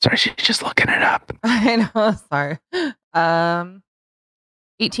 Sorry, she's just looking it up. I know, sorry.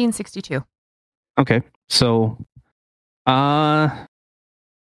 1862. Okay, so I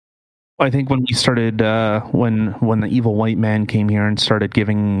think when we started, when the evil white man came here and started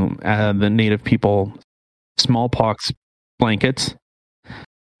giving the native people smallpox blankets,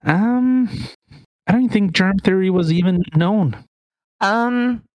 I don't think germ theory was even known.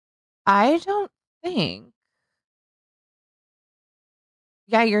 I don't think.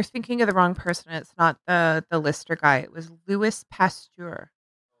 Yeah, you're thinking of the wrong person. It's not the Lister guy. It was Louis Pasteur.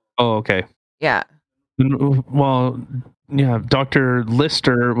 Oh, okay. Yeah. Well, yeah, Dr.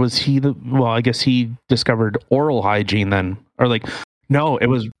 Lister, was he I guess he discovered oral hygiene then. Or like, no, it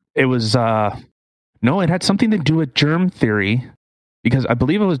had something to do with germ theory, because I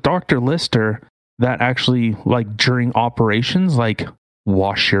believe it was Dr. Lister that actually, like, during operations, like,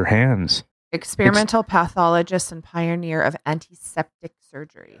 wash your hands. Experimental pathologist and pioneer of antiseptic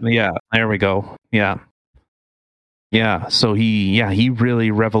surgery. Yeah, there we go. Yeah. Yeah, so he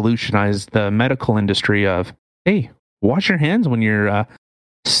really revolutionized the medical industry of, hey, wash your hands when you're,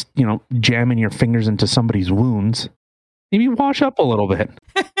 jamming your fingers into somebody's wounds. Maybe wash up a little bit.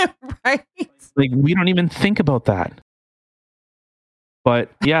 Right? Like, we don't even think about that.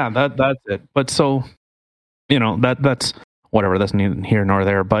 But yeah, that's it. But so, that's whatever. That's neither here nor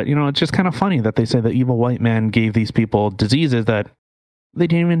there. But, it's just kind of funny that they say the evil white man gave these people diseases that they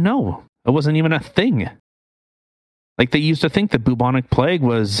didn't even know. It wasn't even a thing. Like, they used to think the bubonic plague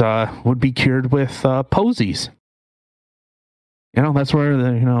would be cured with posies. That's where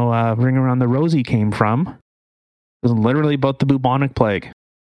the Ring Around the Rosie came from. It was literally about the bubonic plague.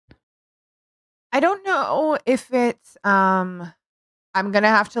 I don't know if it's I'm gonna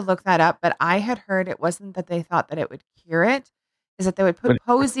have to look that up, but I had heard it wasn't that they thought that it would cure it, is that they would put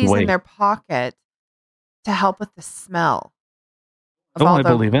posies in their pocket to help with the smell of all I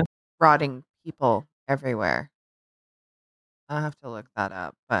believe it. Rotting people everywhere. I'll have to look that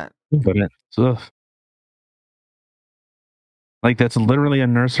up, but like, that's literally a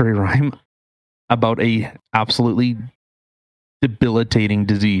nursery rhyme about a absolutely debilitating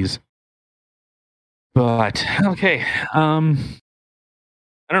disease. But okay, I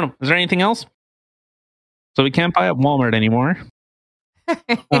don't know. Is there anything else? So we can't buy at Walmart anymore.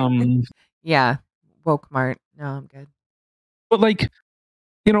 Yeah, woke Mart. No, I'm good. But, like,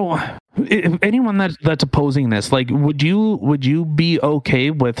 if anyone that's opposing this, like, would you be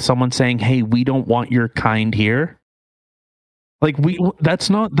okay with someone saying, "Hey, we don't want your kind here"? Like, that's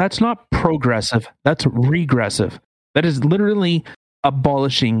not progressive. That's regressive. That is literally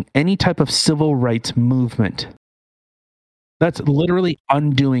abolishing any type of civil rights movement. That's literally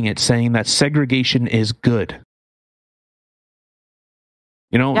undoing it, saying that segregation is good.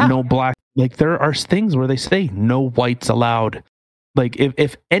 No black. Like, there are things where they say no whites allowed. Like,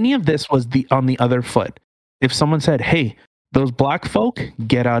 if any of this was on the other foot, if someone said, "Hey, those black folk,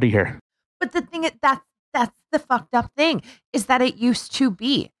 get out of here." But the thing that's the fucked up thing, is that it used to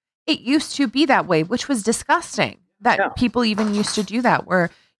be that way, which was disgusting. That people even used to do that, where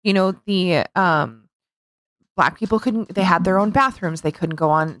the Black people they had their own bathrooms, they couldn't go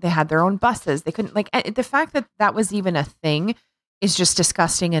on, they had their own buses, they couldn't, like, the fact that was even a thing is just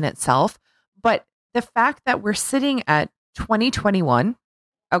disgusting in itself. But the fact that we're sitting at 2021,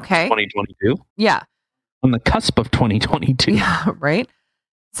 okay, 2022, yeah, on the cusp of 2022, yeah, right.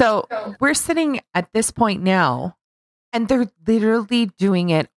 So we're sitting at this point now, and they're literally doing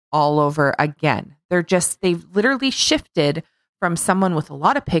it all over again. They've literally shifted from someone with a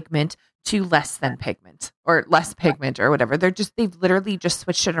lot of pigment to less than pigment, or less pigment, or whatever. They've literally just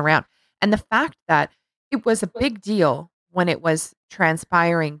switched it around. And the fact that it was a big deal when it was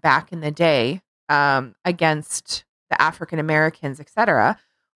transpiring back in the day, against the African Americans, etc.,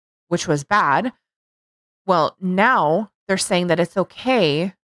 which was bad. Well, now they're saying that it's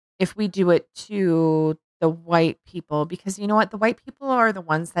okay if we do it to the white people, because you know what? The white people are the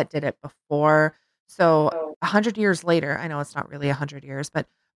ones that did it before. So 100 years later, I know it's not really 100 years, but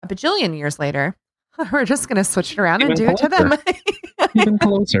a bajillion years later, we're just going to switch it around and do it to them. Even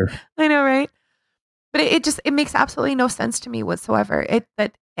closer. I know, right? But it makes absolutely no sense to me whatsoever.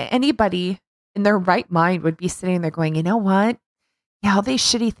 That anybody in their right mind would be sitting there going, you know what? Yeah, all these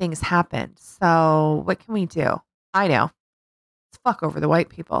shitty things happened. So what can we do? I know. Let's fuck over the white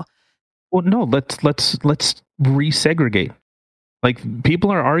people. Well, no, let's resegregate. Like,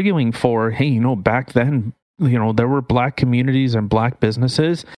 people are arguing for, hey, back then, there were black communities and black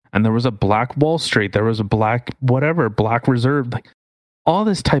businesses, and there was a black Wall Street, there was a black whatever, black reserve, like all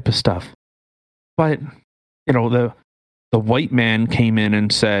this type of stuff. But the white man came in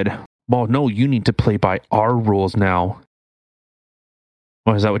and said, well, no, you need to play by our rules now.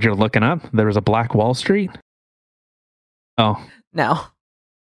 Well, is that what you're looking up? There was a black Wall Street? Oh. No.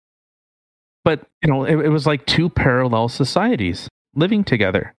 But, it was like two parallel societies living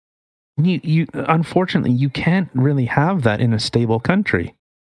together. You unfortunately, you can't really have that in a stable country.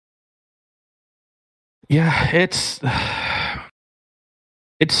 Yeah, it's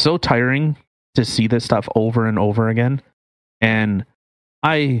so tiring to see this stuff over and over again. And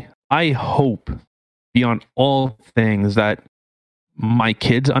I hope beyond all things that my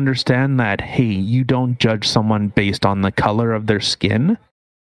kids understand that, hey, you don't judge someone based on the color of their skin.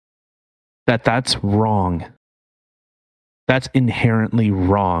 That's wrong. That's inherently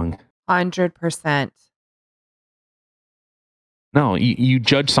wrong. 100%. No, you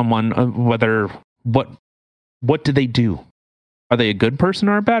judge someone whether what do they do? Are they a good person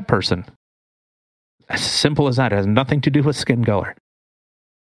or a bad person? As simple as that. It has nothing to do with skin color.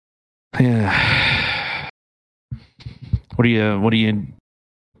 Yeah. What are you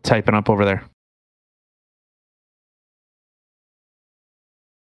typing up over there?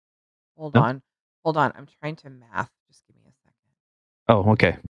 Hold on. I'm trying to math. Just give me a second. Oh,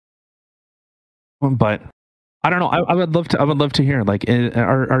 okay. But I don't know. I would love to hear. Like,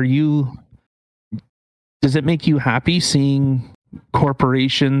 are you? Does it make you happy seeing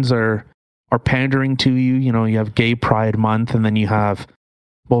corporations are pandering to you? You have Gay Pride Month, and then you have,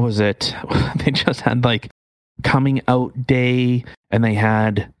 what was it? They just had like Coming Out Day, and they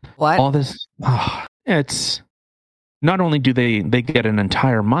had what? All this. Oh, it's not only do they get an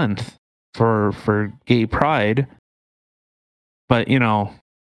entire month for Gay Pride, but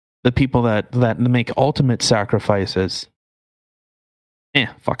the people that make ultimate sacrifices,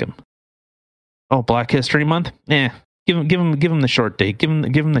 fuck them. Oh, Black History Month, give them the short day, give them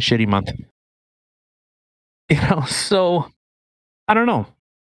the shitty month. So I don't know.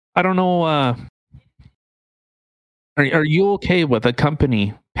 Are you okay with a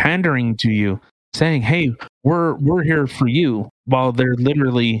company pandering to you, saying, "Hey, we're here for you," while they're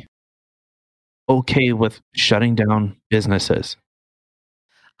literally okay with shutting down businesses?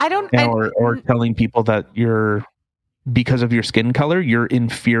 Or telling people that because of your skin color, you're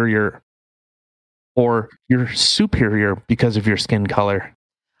inferior, or you're superior because of your skin color.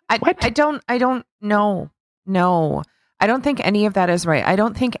 I don't know. No, I don't think any of that is right. I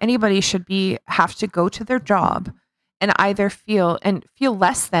don't think anybody should have to go to their job and either feel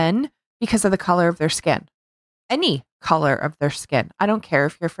less than because of the color of their skin. Any color of their skin. I don't care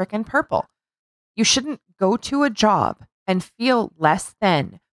if you're freaking purple. You shouldn't go to a job and feel less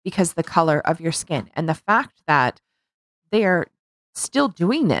than because the color of your skin. And the fact that they're still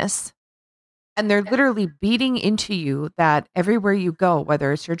doing this, and they're literally beating into you that everywhere you go,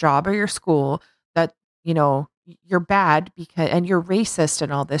 whether it's your job or your school, that, you're bad and you're racist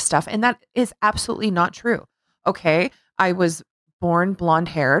and all this stuff. And that is absolutely not true. Okay. I was born blonde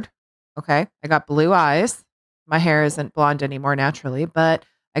haired. Okay. I got blue eyes. My hair isn't blonde anymore naturally, but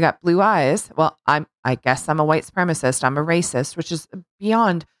I got blue eyes. Well, I guess I'm a white supremacist. I'm a racist, which is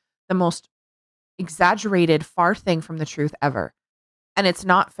beyond the most exaggerated, far thing from the truth ever. And it's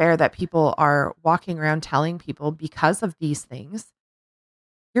not fair that people are walking around telling people because of these things,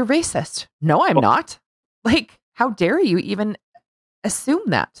 you're racist. No, I'm not. Like, how dare you even assume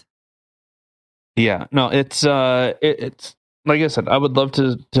that? Yeah, no, it's like I said, I would love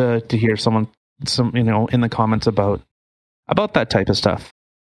to hear some in the comments about that type of stuff.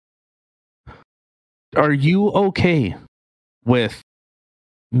 Are you okay with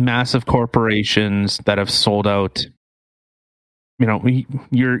massive corporations that have sold out,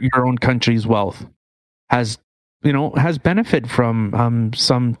 your own country's wealth, has benefit from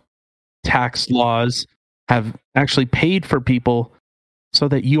some tax laws, have actually paid for people so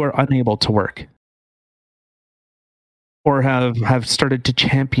that you are unable to work, or have started to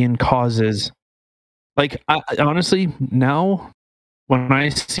champion causes? Like, I honestly, now when I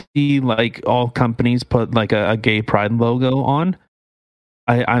see like all companies put like a gay pride logo on,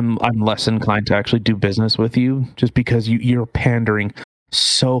 I'm less inclined to actually do business with you, just because you're pandering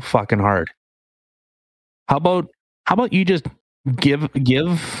so fucking hard. How about you just give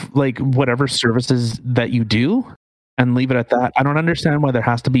like whatever services that you do and leave it at that? I don't understand why there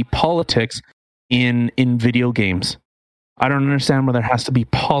has to be politics in video games. I don't understand why there has to be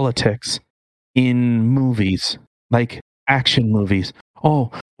politics in movies, like action movies.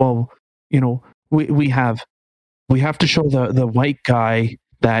 Oh, well, we have to show the white guy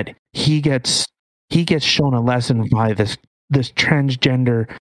that he gets shown a lesson by this transgender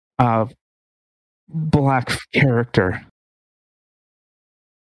black character.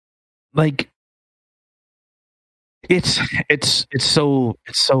 Like it's so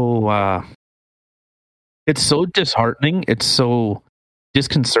disheartening. It's so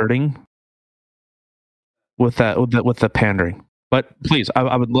disconcerting with the pandering. But please,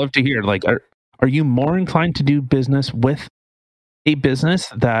 I would love to hear. Like, are you more inclined to do business with a business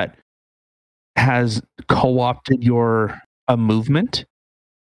that has co-opted a movement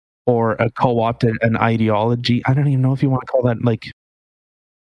or co-opted an ideology? I don't even know if you want to call that, like,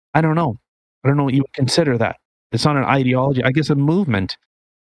 I don't know. I don't know what you would consider that. It's not an ideology. I guess a movement.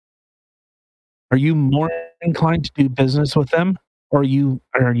 Are you more inclined to do business with them, or are you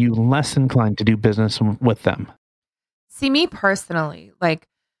less inclined to do business with them? See, me personally, like,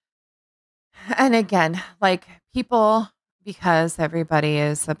 and again, like people, because everybody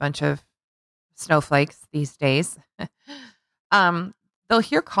is a bunch of snowflakes these days, um, they'll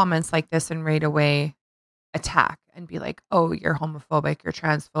hear comments like this and right away attack and be like, oh, you're homophobic, you're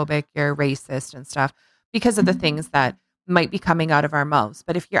transphobic, you're racist and stuff because of the things that might be coming out of our mouths.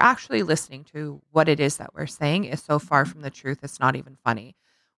 But if you're actually listening to what it is that we're saying is so far from the truth, it's not even funny.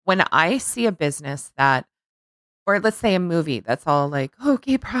 When I see a business that, or let's say a movie that's all like, oh,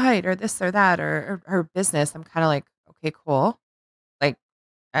 gay pride or this or that, or business, I'm kind of like, okay, cool. Like,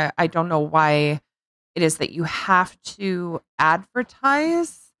 I don't know why it is that you have to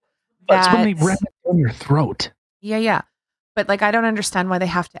advertise That's when they that. ram it down your throat. Yeah. But like, I don't understand why they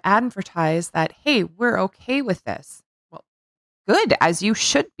have to advertise that, hey, we're okay with this. Well, good, as you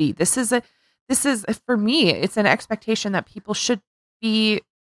should be. This is for me, it's an expectation that people should be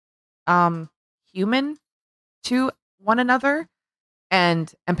human to one another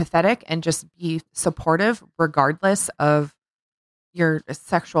and empathetic and just be supportive regardless of your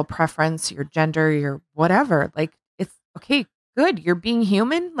sexual preference, your gender, your whatever. Like, it's okay, good. You're being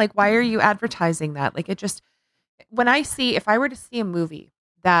human. Like, why are you advertising that? Like, it just, if I were to see a movie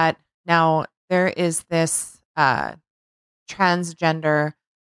that now there is this transgender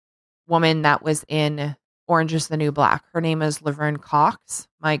woman that was in Orange is the New Black. Her name is Laverne Cox.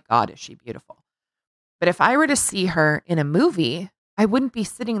 My God, is she beautiful. But if I were to see her in a movie, I wouldn't be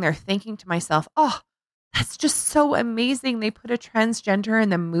sitting there thinking to myself, oh, that's just so amazing. They put a transgender in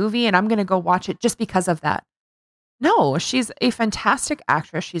the movie and I'm going to go watch it just because of that. No, she's a fantastic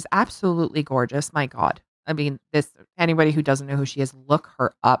actress. She's absolutely gorgeous. My God. I mean, anybody who doesn't know who she is, look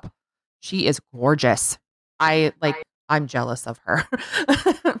her up. She is gorgeous. I'm jealous of her.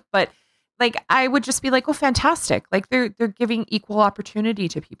 But like, I would just be like, oh, fantastic. Like they're giving equal opportunity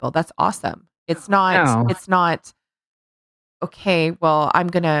to people. That's awesome. It's not, okay, well, I'm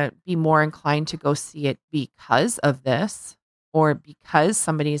going to be more inclined to go see it because of this, or because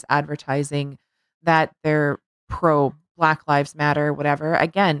somebody's advertising that they're pro Black Lives Matter, whatever.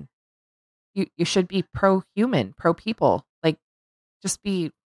 Again, you should be pro human, pro people. Like, just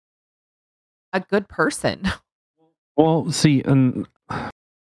be a good person. Well, see, and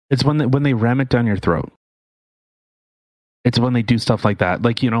it's when they ram it down your throat. It's when they do stuff like that.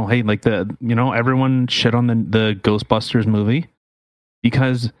 Like, hey, like everyone shit on the Ghostbusters movie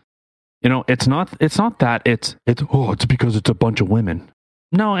because, it's not that it's because it's a bunch of women.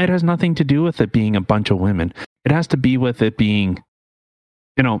 No, it has nothing to do with it being a bunch of women. It has to be with it being,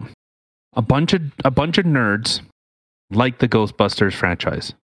 a bunch of nerds like the Ghostbusters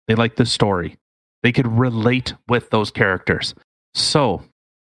franchise. They like the story. They could relate with those characters. So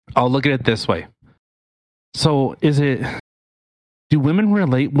I'll look at it this way. So do women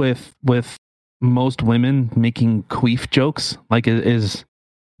relate with most women making queef jokes? Like, is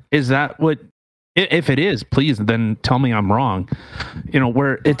that what, if it is, please then tell me I'm wrong.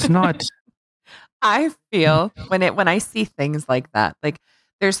 Where it's not. I feel when I see things like that, like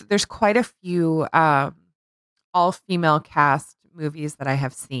there's quite a few all female cast movies that I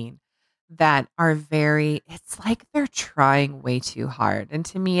have seen that are it's like they're trying way too hard. And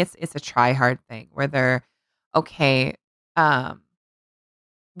to me, it's a try hard thing where they're okay.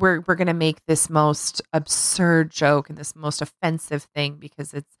 We're going to make this most absurd joke and this most offensive thing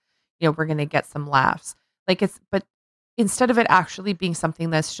because it's, we're going to get some laughs. Like but instead of it actually being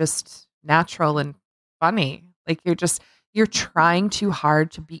something that's just natural and funny, like you're trying too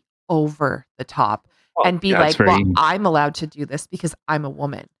hard to be over the top and be like, well, I'm allowed to do this because I'm a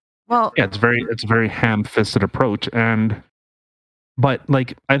woman. Well, yeah, it's a very ham-fisted approach. But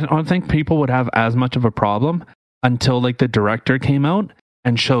like, I don't think people would have as much of a problem until like the director came out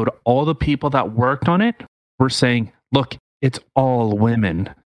and showed all the people that worked on it were saying, look, it's all women.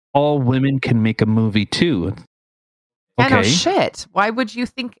 All women can make a movie too. Okay. Yeah, no shit. Why would you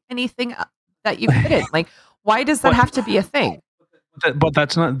think anything that you couldn't? Like, why does that have to be a thing? But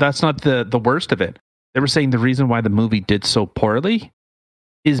that's not the worst of it. They were saying the reason why the movie did so poorly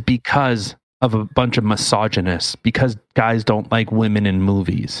is because of a bunch of misogynists, because guys don't like women in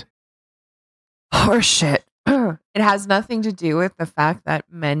movies. Horseshit. It has nothing to do with the fact that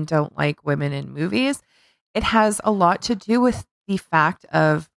men don't like women in movies. It has a lot to do with the fact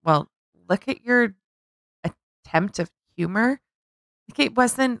of, well, look at your attempt of humor. Like, it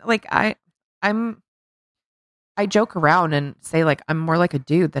wasn't like I joke around and say like I'm more like a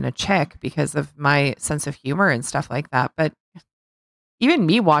dude than a chick because of my sense of humor and stuff like that. But even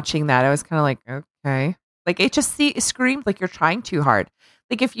me watching that, I was kind of like, okay. Like, it just screamed like you're trying too hard.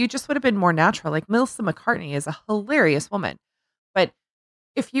 Like, if you just would have been more natural, like Melissa McCartney is a hilarious woman. But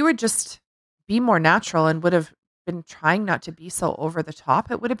if you would just be more natural and would have been trying not to be so over the top,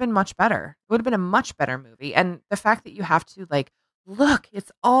 it would have been much better. It would have been a much better movie. And the fact that you have to like, look,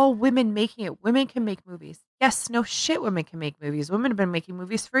 it's all women making it. Women can make movies. Yes, no shit, women can make movies. Women have been making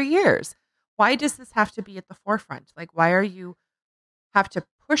movies for years. Why does this have to be at the forefront? Like, why are you have to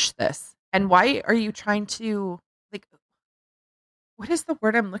push this? And why are you trying to, like, what is the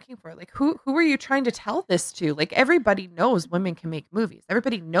word I'm looking for? Like, who are you trying to tell this to? Like, everybody knows women can make movies.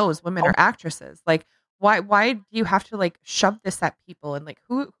 Everybody knows women are actresses. Like, why do you have to like shove this at people? And like,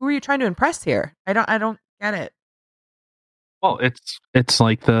 who are you trying to impress here? I don't get it. Well, it's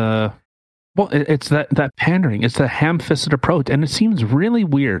like it's that pandering. It's the ham-fisted approach, and it seems really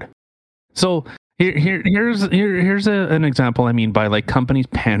weird. So here's an example. I mean, by like companies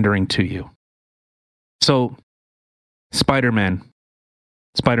pandering to you. So Spider-Man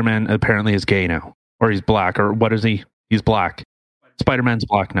apparently is gay now, or he's black, or what is he? He's black. Spider-Man's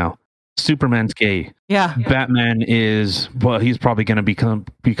black now. Superman's gay. Yeah. Batman is, well, he's probably going to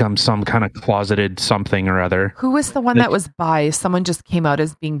become some kind of closeted something or other. Who was the one that was bi? Someone just came out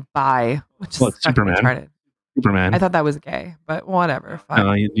as being bi, which is Superman. retarded. Superman. I thought that was gay, but whatever.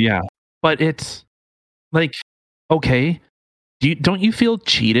 Fine. Yeah, but it's like, okay, don't you feel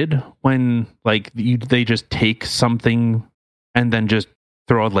cheated when like they just take something and then just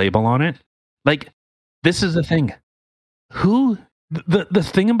throw a label on it? Like, this is the thing. The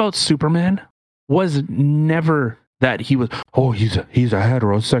thing about Superman was never that he was, oh, he's a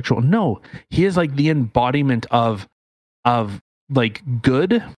heterosexual. No, he is like the embodiment of like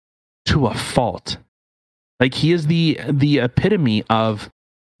good to a fault. Like, he is the epitome of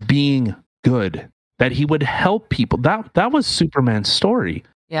being good, that he would help people. That was Superman's story.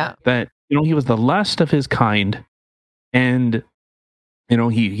 Yeah. That, he was the last of his kind, and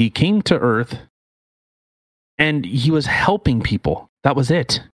he came to Earth and he was helping people. That was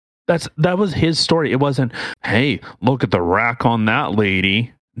it. That was his story. It wasn't, hey, look at the rack on that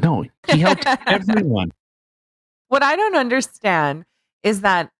lady. No, he helped everyone. What I don't understand is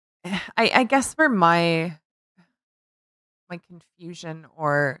that I guess where my confusion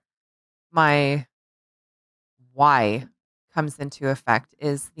or my why comes into effect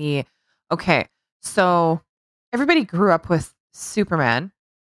is okay, so everybody grew up with Superman,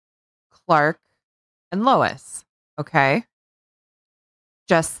 Clark, and Lois, okay?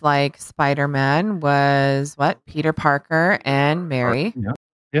 Just like Spider-Man was Peter Parker and Mary.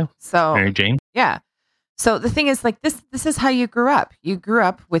 Yeah. So Mary Jane. Yeah. So the thing is, like, this is how you grew up. You grew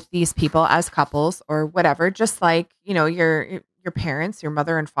up with these people as couples or whatever, just like, your parents, your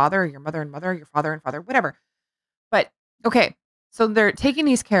mother and father, your mother and mother, your father and father, whatever. But okay, so they're taking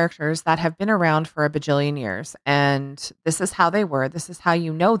these characters that have been around for a bajillion years, and this is how they were. This is how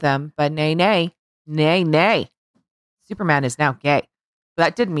you know them. But nay. Superman is now gay.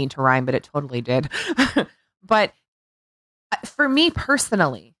 That didn't mean to rhyme, but it totally did. But for me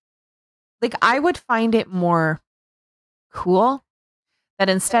personally, like, I would find it more cool that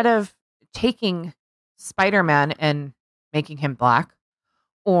instead of taking Spider-Man and making him black,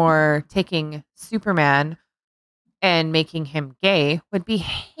 or taking Superman and making him gay, would be,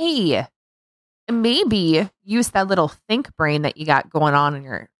 hey, maybe use that little think brain that you got going on in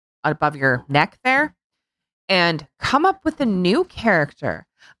your above your neck there, and come up with a new character,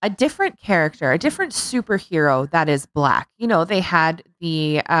 a different superhero that is black. They had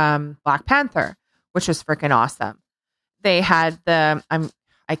the Black Panther, which was freaking awesome. They had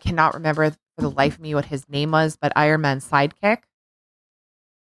I cannot remember for the life of me what his name was, but Iron Man's sidekick.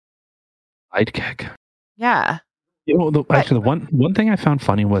 Yeah. Actually, the one thing I found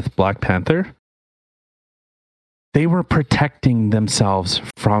funny with Black Panther, they were protecting themselves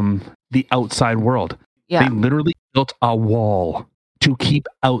from the outside world. Yeah. They literally built a wall to keep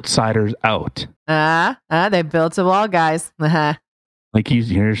outsiders out. They built a wall, guys. Like,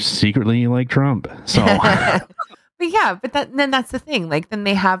 you're secretly like Trump. So, but that's the thing. Like, then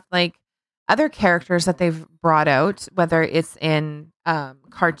they have like other characters that they've brought out, whether it's in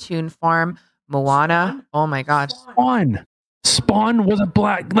cartoon form, Moana. Oh my God. Spawn was a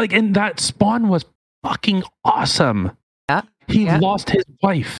black, like, and that Spawn was fucking awesome. Yeah. He lost his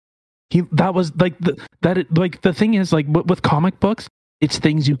wife. That was like the thing is, like, with comic books, it's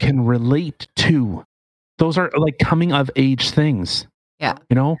things you can relate to. Those are like coming of age things. Yeah.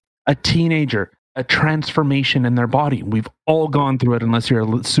 You know, a teenager, a transformation in their body. We've all gone through it, unless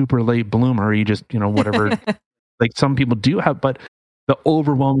you're a super late bloomer, you just, whatever. Like, some people do have, but the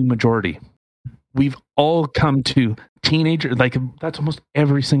overwhelming majority, we've all come to teenager. Like, that's almost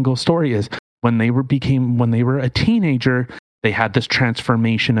every single story is when they were a teenager, they had this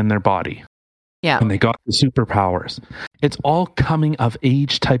transformation in their body. Yeah. And they got the superpowers. It's all coming of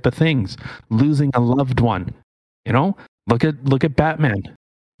age type of things. Losing a loved one. Look at Batman.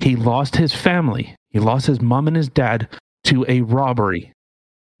 He lost his family. He lost his mom and his dad to a robbery.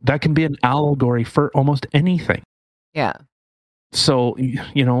 That can be an allegory for almost anything. Yeah. So,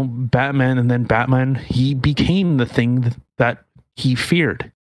 Batman, and then Batman, he became the thing that he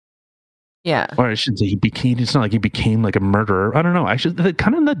feared. Yeah. Or I shouldn't say he became, it's not like he became like a murderer. I don't know.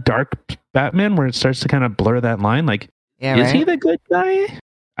 Kind of the dark Batman where it starts to kind of blur that line. Like, is he the good guy?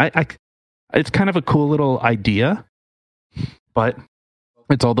 It's kind of a cool little idea, but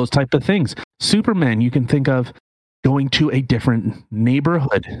it's all those type of things. Superman, you can think of going to a different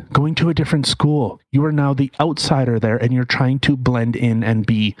neighborhood, going to a different school. You are now the outsider there, and you're trying to blend in and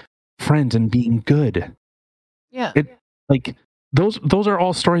be friends and being good. Yeah. Those are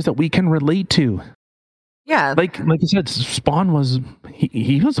all stories that we can relate to. Yeah. Like I said, Spawn was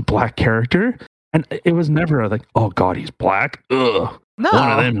he was a black character, and it was never like, oh God, he's black. Ugh. No.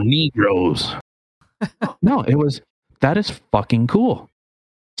 One of them Negroes. No, that is fucking cool.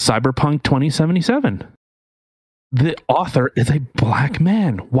 Cyberpunk 2077. The author is a black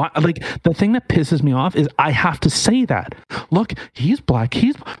man. Why? Like, the thing that pisses me off is I have to say that. Look, he's black.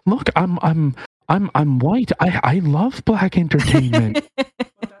 I'm white. I love black entertainment.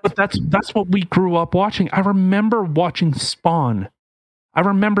 But that's what we grew up watching. I remember watching Spawn. I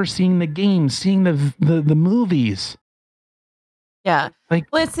remember seeing the games, seeing the movies. Yeah. Like,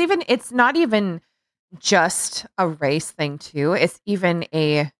 well, it's not even just a race thing too. It's even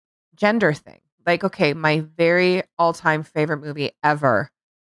a gender thing. Like, okay, my very all-time favorite movie ever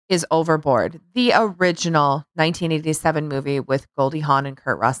is Overboard, the original 1987 movie with Goldie Hawn and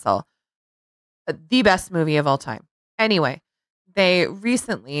Kurt Russell. The best movie of all time. Anyway, they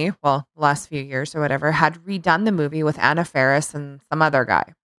recently, well, last few years or whatever, had redone the movie with Anna Faris and some other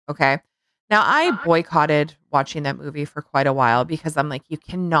guy. Okay. Now, I boycotted watching that movie for quite a while because I'm like, you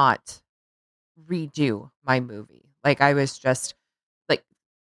cannot redo my movie. Like, I was just like,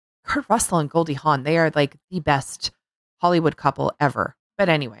 Kurt Russell and Goldie Hawn, they are like the best Hollywood couple ever. But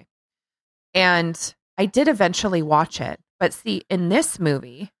anyway, and I did eventually watch it. But see, in this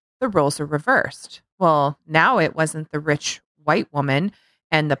movie, the roles are reversed. Well, now it wasn't the rich white woman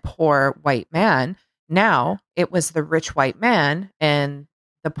and the poor white man. Now it was the rich white man and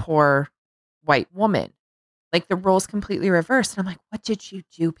the poor white woman. Like, the roles completely reversed. And I'm like, what did you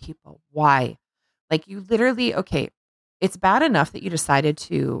do, people? Why? Like, you literally, okay, it's bad enough that you decided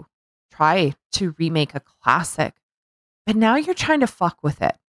to try to remake a classic, but now you're trying to fuck with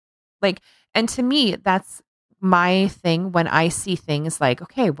it. Like, and to me, that's my thing when I see things like,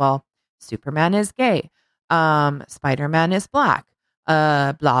 okay, well, Superman is gay, Spider-Man is black,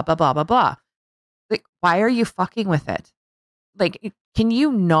 blah, blah, blah, blah, blah. Like, why are you fucking with it? Like, can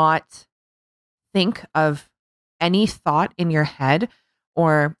you not think of any thought in your head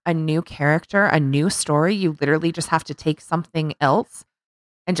or a new character, a new story? You literally just have to take something else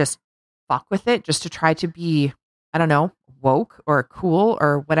and just fuck with it just to try to be, I don't know, woke or cool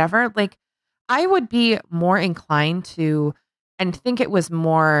or whatever. Like, I would be more inclined to, and think it was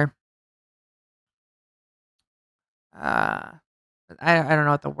more, I don't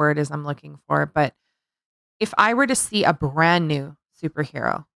know what the word is I'm looking for, but if I were to see a brand new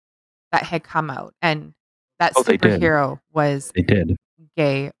superhero that had come out and that superhero was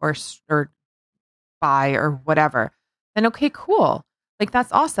gay or bi or whatever, then okay, cool. Like,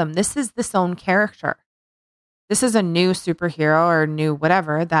 that's awesome. This is this own character. This is a new superhero or new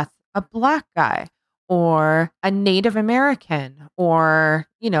whatever. That's a black guy or a Native American or,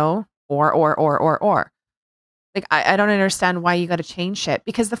 or. Like, I don't understand why you got to change shit.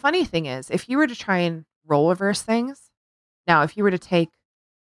 Because the funny thing is, if you were to try and role reverse things, now, if you were to take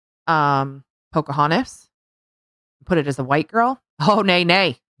Pocahontas, put it as a white girl, oh,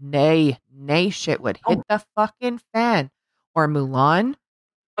 nay, shit would hit the fucking fan. Or Mulan.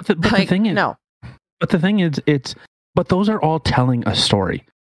 But the thing is, no. But the thing is, but those are all telling a story.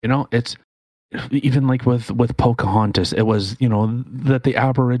 It's even like with Pocahontas, it was, that the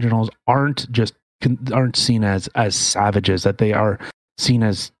Aboriginals aren't seen as savages, that they are seen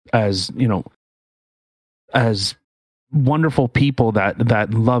as as wonderful people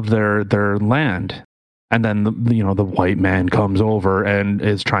that love their land. And then the white man comes over and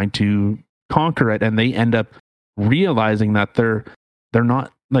is trying to conquer it, and they end up realizing that they're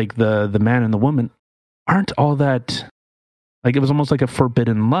not, like, the man and the woman aren't all that, like, it was almost like a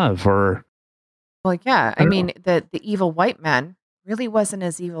forbidden love. Or Well, yeah. I I don't mean, know. the evil white man really wasn't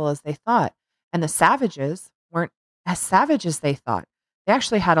as evil as they thought. And the savages weren't as savage as they thought. They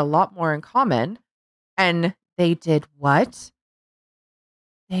actually had a lot more in common. And they did what?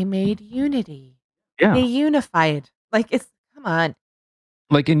 They made unity. They Yeah, unified. Like, it's, come on.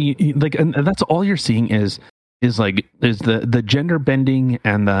 like, and and that's all you're seeing is the gender bending,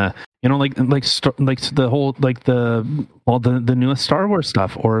 and the, like the whole, like, the newest Star Wars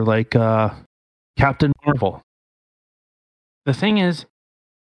stuff, or like Captain Marvel. The thing is,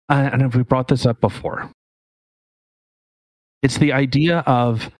 and if we brought this up before, it's the idea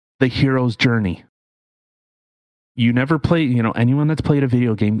of the hero's journey. You never play, anyone that's played a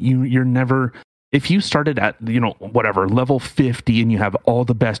video game, you're never, if you started at, whatever, level 50, and you have all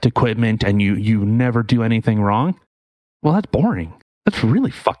the best equipment, and you never do anything wrong, well, that's boring. That's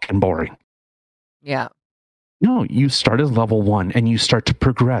really fucking boring. Yeah. No, you start as level 1, and you start to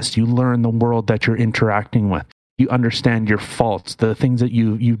progress. You learn the world that you're interacting with. You understand your faults, the things that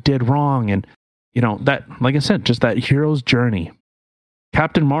you did wrong, and that, like I said, just that hero's journey.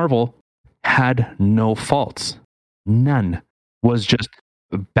 Captain Marvel had no faults. None. Was just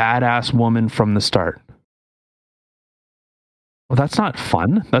a badass woman from the start. Well, that's not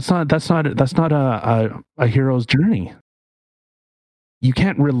fun. That's not a hero's journey. You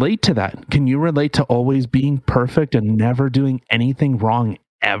can't relate to that. Can you relate to always being perfect and never doing anything wrong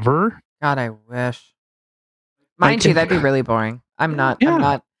ever? God, I wish. Mind Like, you, that'd be really boring. I'm not.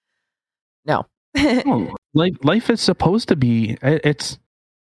 Yeah. No. No, life is supposed to be.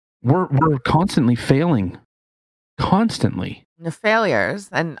 We're constantly failing, constantly. The failures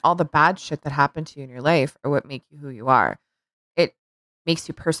and all the bad shit that happened to you in your life are what make you who you are. It makes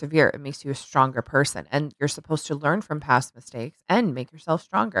you persevere. It makes you a stronger person. And you're supposed to learn from past mistakes and make yourself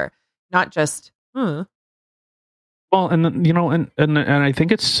stronger, not just, Well, and and I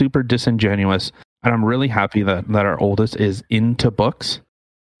think it's super disingenuous, and I'm really happy that our oldest is into books,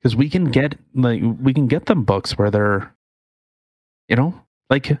 because we can get them books where they're,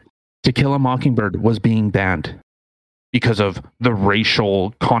 like, To Kill a Mockingbird was being banned because of the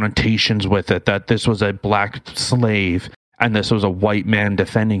racial connotations with it, that this was a black slave and this was a white man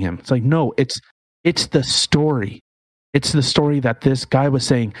defending him. It's like, no, it's the story. It's the story that this guy was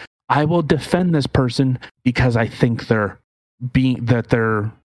saying, I will defend this person because I think oh,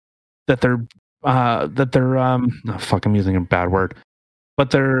 fuck, I'm using a bad word,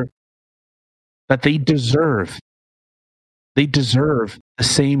 but that they deserve the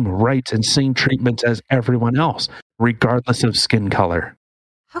same rights and same treatments as everyone else, regardless of skin color.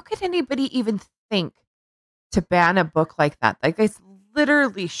 how could anybody even think to ban a book like that? Like, it's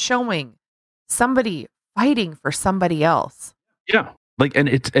literally showing somebody fighting for somebody else. Yeah. Like, and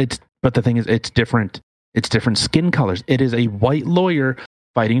it's but the thing is, it's different skin colors. It is a white lawyer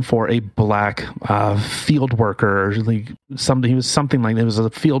fighting for a black field worker, or like something. He was something like, it was a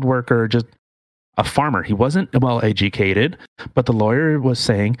field worker, just a farmer. He wasn't well educated, but the lawyer was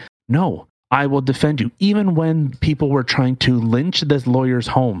saying, no, I will defend you. Even when people were trying to lynch this lawyer's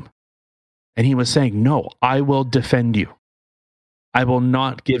home, and he was saying, no, I will defend you. I will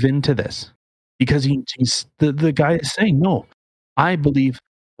not give in to this. Because he's the guy is saying, no, I believe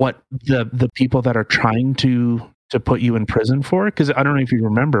what the people that are trying to put you in prison for, because I don't know if you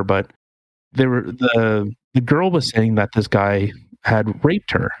remember, but the girl was saying that this guy had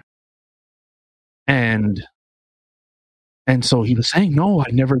raped her. And so he was saying, no,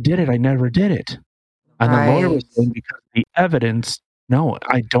 I never did it. And the lawyer was saying, because of the evidence, no,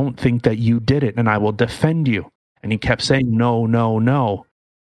 I don't think that you did it, and I will defend you. And he kept saying, no, no, no.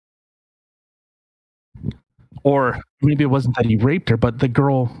 Or maybe it wasn't that he raped her, but the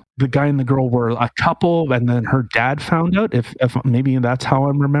guy and the girl were a couple, and then her dad found out, if maybe that's how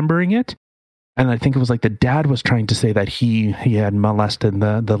I'm remembering it. And I think it was like the dad was trying to say that he had molested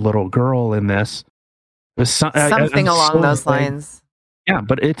the little girl in this. It was something along those lines. Yeah,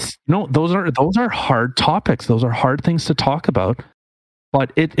 but it's, those are hard topics. Those are hard things to talk about.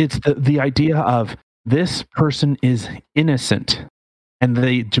 But it's the idea of this person is innocent, and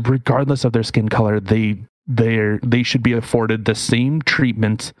they, regardless of their skin color, they should be afforded the same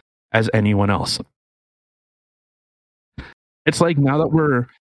treatment as anyone else. It's like, now that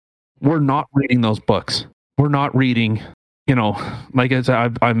we're not reading those books. We're not reading, like I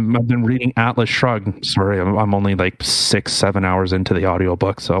said, I've been reading Atlas Shrugged. Sorry, I'm only like 6-7 hours into the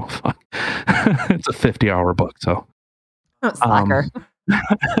audiobook, so it's a 50-hour book. So Slacker.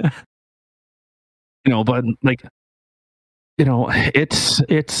 But like, it's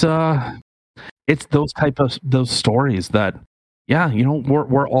those type of those stories that, yeah,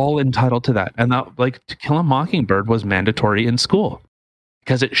 we're all entitled to that. And that, like, To Kill a Mockingbird was mandatory in school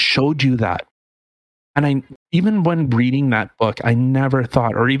because it showed you that. And even when reading that book, I never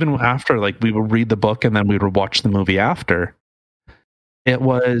thought, or even after, like, we would read the book and then we would watch the movie after, it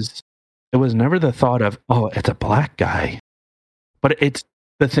was never the thought of, oh, it's a black guy. But it's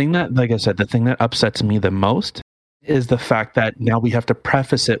the thing that, like I said, the thing that upsets me the most is the fact that now we have to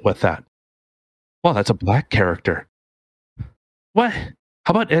preface it with that. Well, that's a black character. What?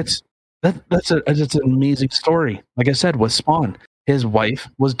 How about that's an amazing story. Like I said, with Spawn, his wife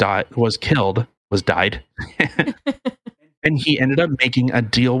died, and he ended up making a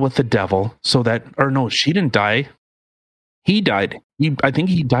deal with the devil so that, or no, she didn't die. He died. I think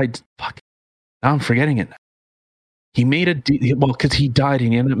he died. Fuck. Now I'm forgetting it. He made a deal, well, because he died,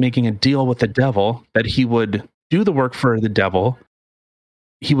 and he ended up making a deal with the devil that he would do the work for the devil.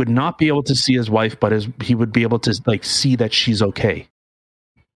 He would not be able to see his wife, but he would be able to, like, see that she's okay.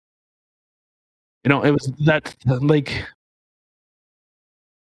 It was that, like,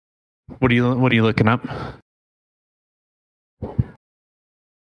 what are you looking up?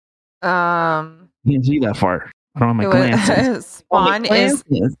 Can't see that far. I don't have my glasses.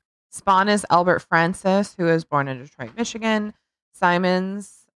 Spawn is Albert Francis, who was born in Detroit, Michigan.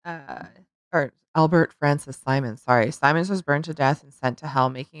 Albert Francis Simons. Sorry, Simons was burned to death and sent to hell,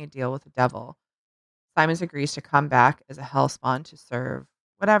 making a deal with the devil. Simons agrees to come back as a hell spawn to serve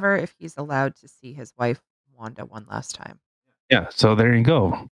whatever if he's allowed to see his wife Wanda one last time. Yeah, so there you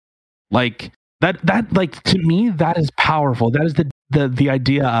go. Like that like, to me, that is powerful. That is the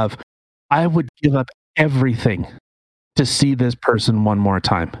idea of, I would give up everything to see this person one more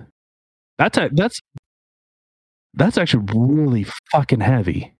time. That's actually really fucking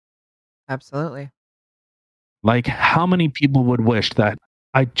heavy. Absolutely. Like, how many people would wish that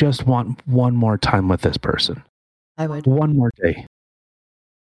I just want one more time with this person? I would. One more day.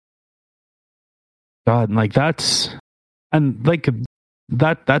 God, like, that's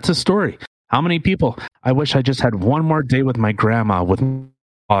a story. How many people? I wish I just had one more day with my grandma, with my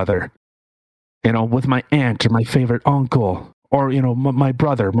father, with my aunt or my favorite uncle, or, my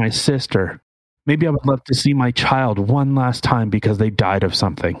brother, my sister. Maybe I would love to see my child one last time because they died of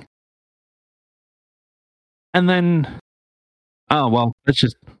something. And then, oh, well, let's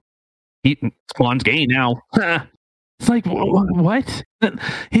just Spawn's gay now. It's like, what?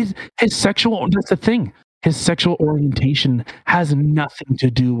 His sexual, that's the thing. His sexual orientation has nothing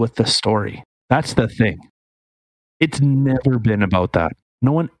to do with the story. That's the thing. It's never been about that.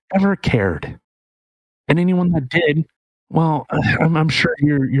 No one ever cared. And anyone that did, well, I'm sure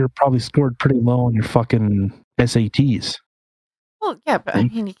you're probably scored pretty low on your fucking SATs. Well, yeah, but I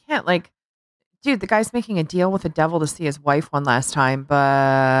mean, you can't, like, dude, the guy's making a deal with the devil to see his wife one last time,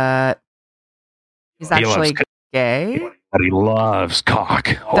 but he's actually gay. But he loves cock.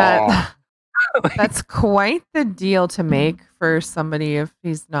 That's quite the deal to make for somebody if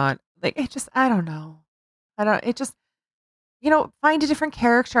he's not, like, I don't know. Find a different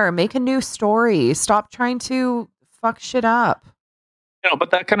character, make a new story. Stop trying to fuck shit up.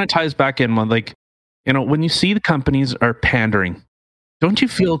 But that kind of ties back in with, like, when you see the companies are pandering, don't you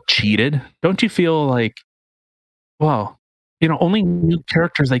feel cheated? Don't you feel like, well, only new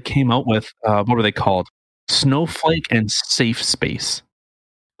characters they came out with, what were they called? Snowflake and Safe Space.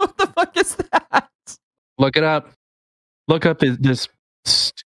 What the fuck is that? Look it up. Look up this.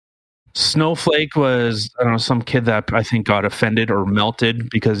 Snowflake was, I don't know, some kid that I think got offended or melted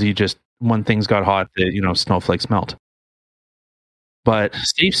because when things got hot, snowflakes melt. But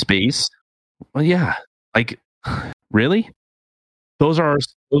Safe Space, well, yeah, like, really? Those are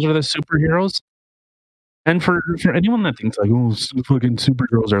the superheroes? And for anyone that thinks, like, oh, fucking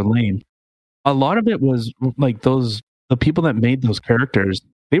superheroes are lame, a lot of it was like the people that made those characters,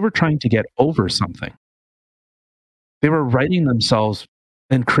 they were trying to get over something. They were writing themselves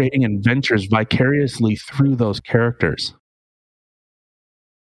and creating adventures vicariously through those characters.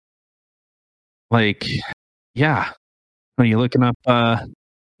 Like, yeah. Are you looking up? Yeah,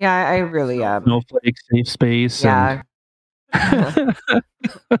 I really am. Snowflake, Safe Space. Yeah.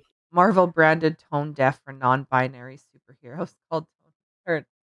 Marvel branded tone deaf for non-binary superheroes called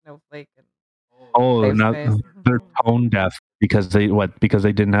Snowflake. Oh, no, they're tone deaf because they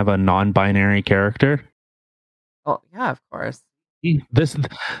didn't have a non-binary character. Oh, yeah, of course. This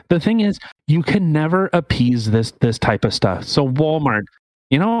the thing is, you can never appease this type of stuff. So Walmart,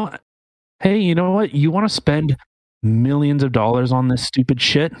 hey, you know what? You want to spend millions of dollars on this stupid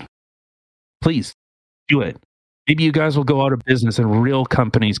shit? Please do it. Maybe you guys will go out of business and real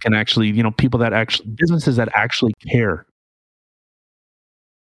companies can actually, businesses that actually care.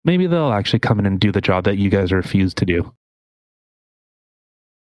 Maybe they'll actually come in and do the job that you guys refuse to do.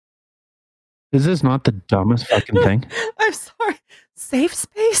 Is this not the dumbest fucking thing? I'm sorry. Safe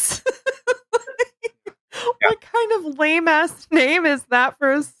space? What kind of lame ass name is that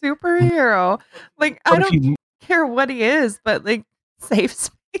for a superhero? Like, I don't care what he is, but like, safe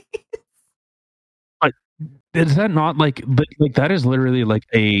space. But is that not like that is literally like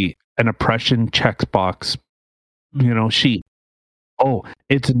an oppression checkbox, sheet. Oh,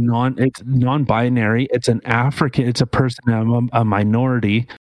 it's non-binary. It's an African. It's a person, a minority.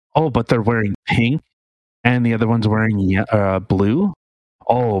 Oh, but they're wearing pink, and the other one's wearing blue.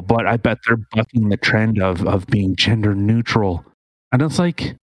 Oh, but I bet they're bucking the trend of being gender neutral. And it's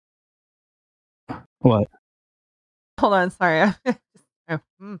like, what? Hold on, sorry.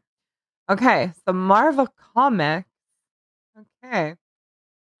 Okay, so Marvel Comics. Okay.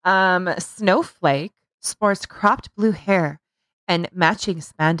 Snowflake sports cropped blue hair and matching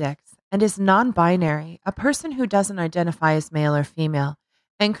spandex and is non-binary, a person who doesn't identify as male or female,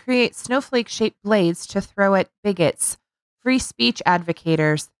 and creates snowflake-shaped blades to throw at bigots, free speech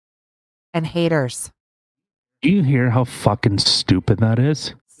advocators, and haters. Do you hear how fucking stupid that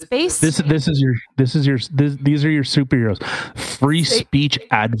is? Space. These are your superheroes. Free speech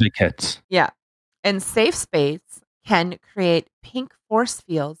advocates. Yeah. And Safe Space can create pink force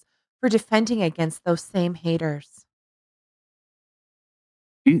fields for defending against those same haters.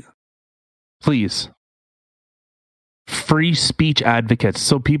 Please. Free speech advocates.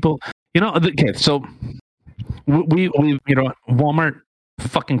 So people, okay, so we Walmart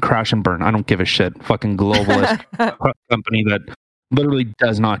fucking crash and burn. I don't give a shit. Fucking globalist company that literally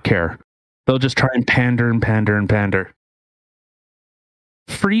does not care. They'll just try and pander and pander and pander.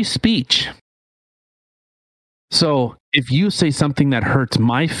 Free speech. So if you say something that hurts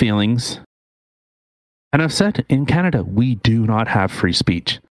my feelings, and I've said in Canada, we do not have free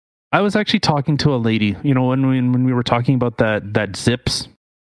speech. I was actually talking to a lady, when we were talking about that Zips,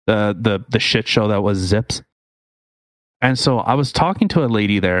 the shit show that was Zips. And so I was talking to a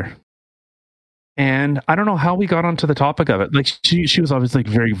lady there, and I don't know how we got onto the topic of it. Like she was obviously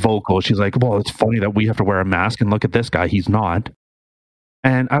very vocal. She's like, well, it's funny that we have to wear a mask, and look at this guy, he's not.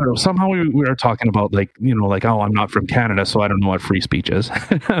 And I don't know, somehow we were talking about oh, I'm not from Canada, so I don't know what free speech is.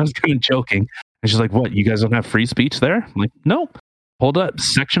 I was kind of joking. And she's like, what, you guys don't have free speech there? I'm like, nope. Hold up,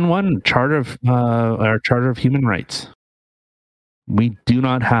 Section 1, our Charter of Human Rights. We do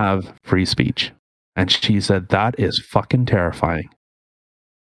not have free speech. And she said, that is fucking terrifying.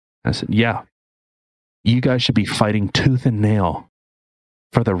 I said, yeah. You guys should be fighting tooth and nail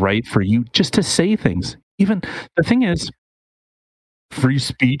for the right for you just to say things. Even, the thing is, free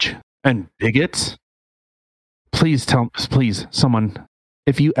speech and bigots, please someone,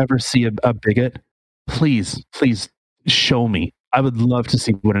 if you ever see a bigot, please show me. I would love to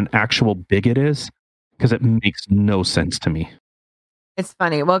see what an actual bigot is, because it makes no sense to me. It's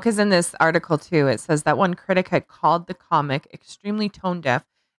funny. Well, because in this article too, it says that one critic had called the comic extremely tone deaf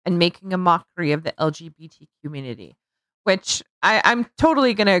and making a mockery of the LGBT community, which I'm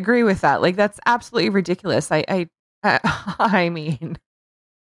totally going to agree with that. Like, that's absolutely ridiculous. I mean,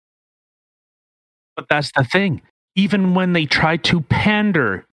 but that's the thing. Even when they try to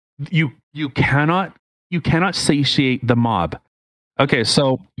pander, you cannot satiate the mob. Okay,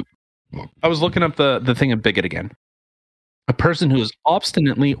 so I was looking up the thing of bigot again. A person who is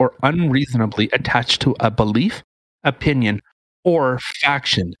obstinately or unreasonably attached to a belief, opinion, or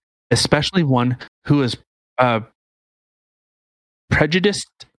faction, especially one who is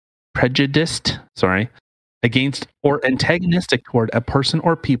prejudiced, against or antagonistic toward a person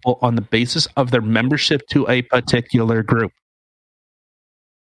or people on the basis of their membership to a particular group.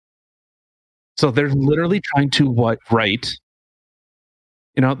 So they're literally trying to write,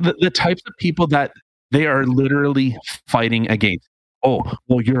 the types of people that they are literally fighting against. Oh,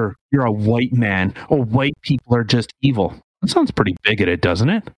 well, you're a white man. Oh, white people are just evil. That sounds pretty bigoted, doesn't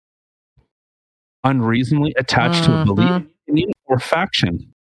it? Unreasonably attached to a belief, opinion, or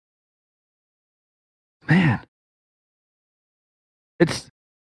faction. Man,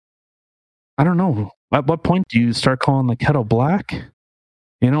 I don't know. At what point do you start calling the kettle black?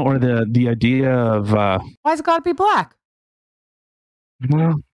 Or the idea of why's it got to be black?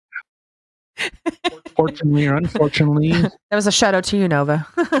 Well, fortunately or unfortunately. That was a shout out to you, Nova.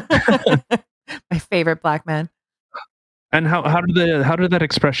 My favorite black man. And how did that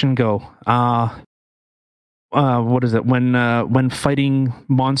expression go? What is it when fighting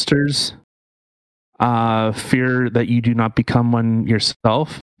monsters? Fear that you do not become one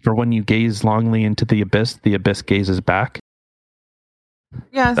yourself. For when you gaze longly into the abyss gazes back.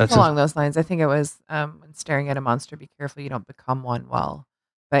 Yeah, it's along those lines. I think it was when staring at a monster, be careful you don't become one. Well,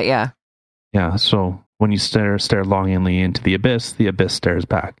 but yeah. Yeah. So when you stare longingly into the abyss stares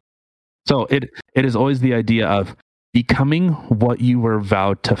back. So it is always the idea of becoming what you were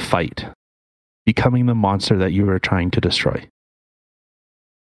vowed to fight, becoming the monster that you were trying to destroy.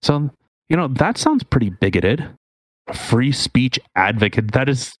 So, that sounds pretty bigoted. Free speech advocate. That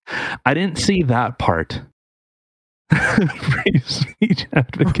is, I didn't see that part. Free speech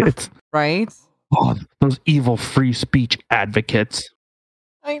advocates. Right? Oh, those evil free speech advocates.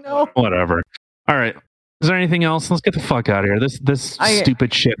 I know. Whatever. All right. Is there anything else? Let's get the fuck out of here. This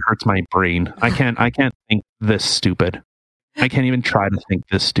stupid shit hurts my brain. I can't think this stupid. I can't even try to think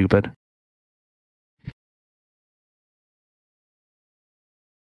this stupid.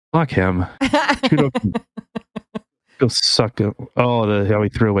 Fuck him. Go suck it. Oh, how he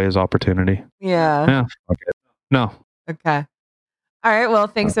threw away his opportunity. Yeah. Fuck it. No. Okay. All right. Well,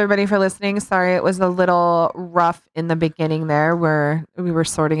 thanks everybody for listening. Sorry it was a little rough in the beginning there where we were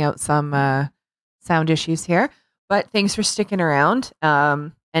sorting out some sound issues here. But thanks for sticking around.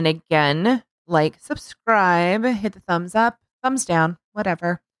 And again, like, subscribe, hit the thumbs up, thumbs down,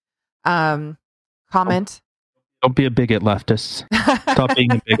 whatever. Comment. Don't be a bigot, leftists. Stop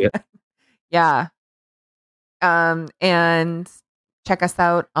being a bigot. Yeah. And check us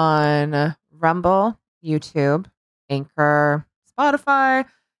out on Rumble, YouTube, Anchor, Spotify,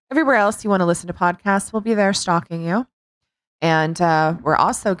 everywhere else you want to listen to podcasts. We'll be there stalking you. And we're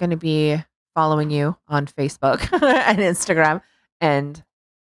also going to be following you on Facebook and Instagram and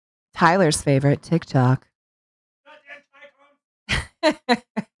Tyler's favorite, TikTok.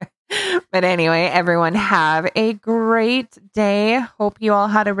 But anyway, everyone have a great day. Hope you all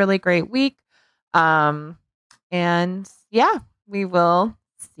had a really great week. And yeah, we will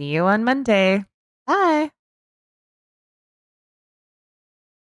see you on Monday. Bye.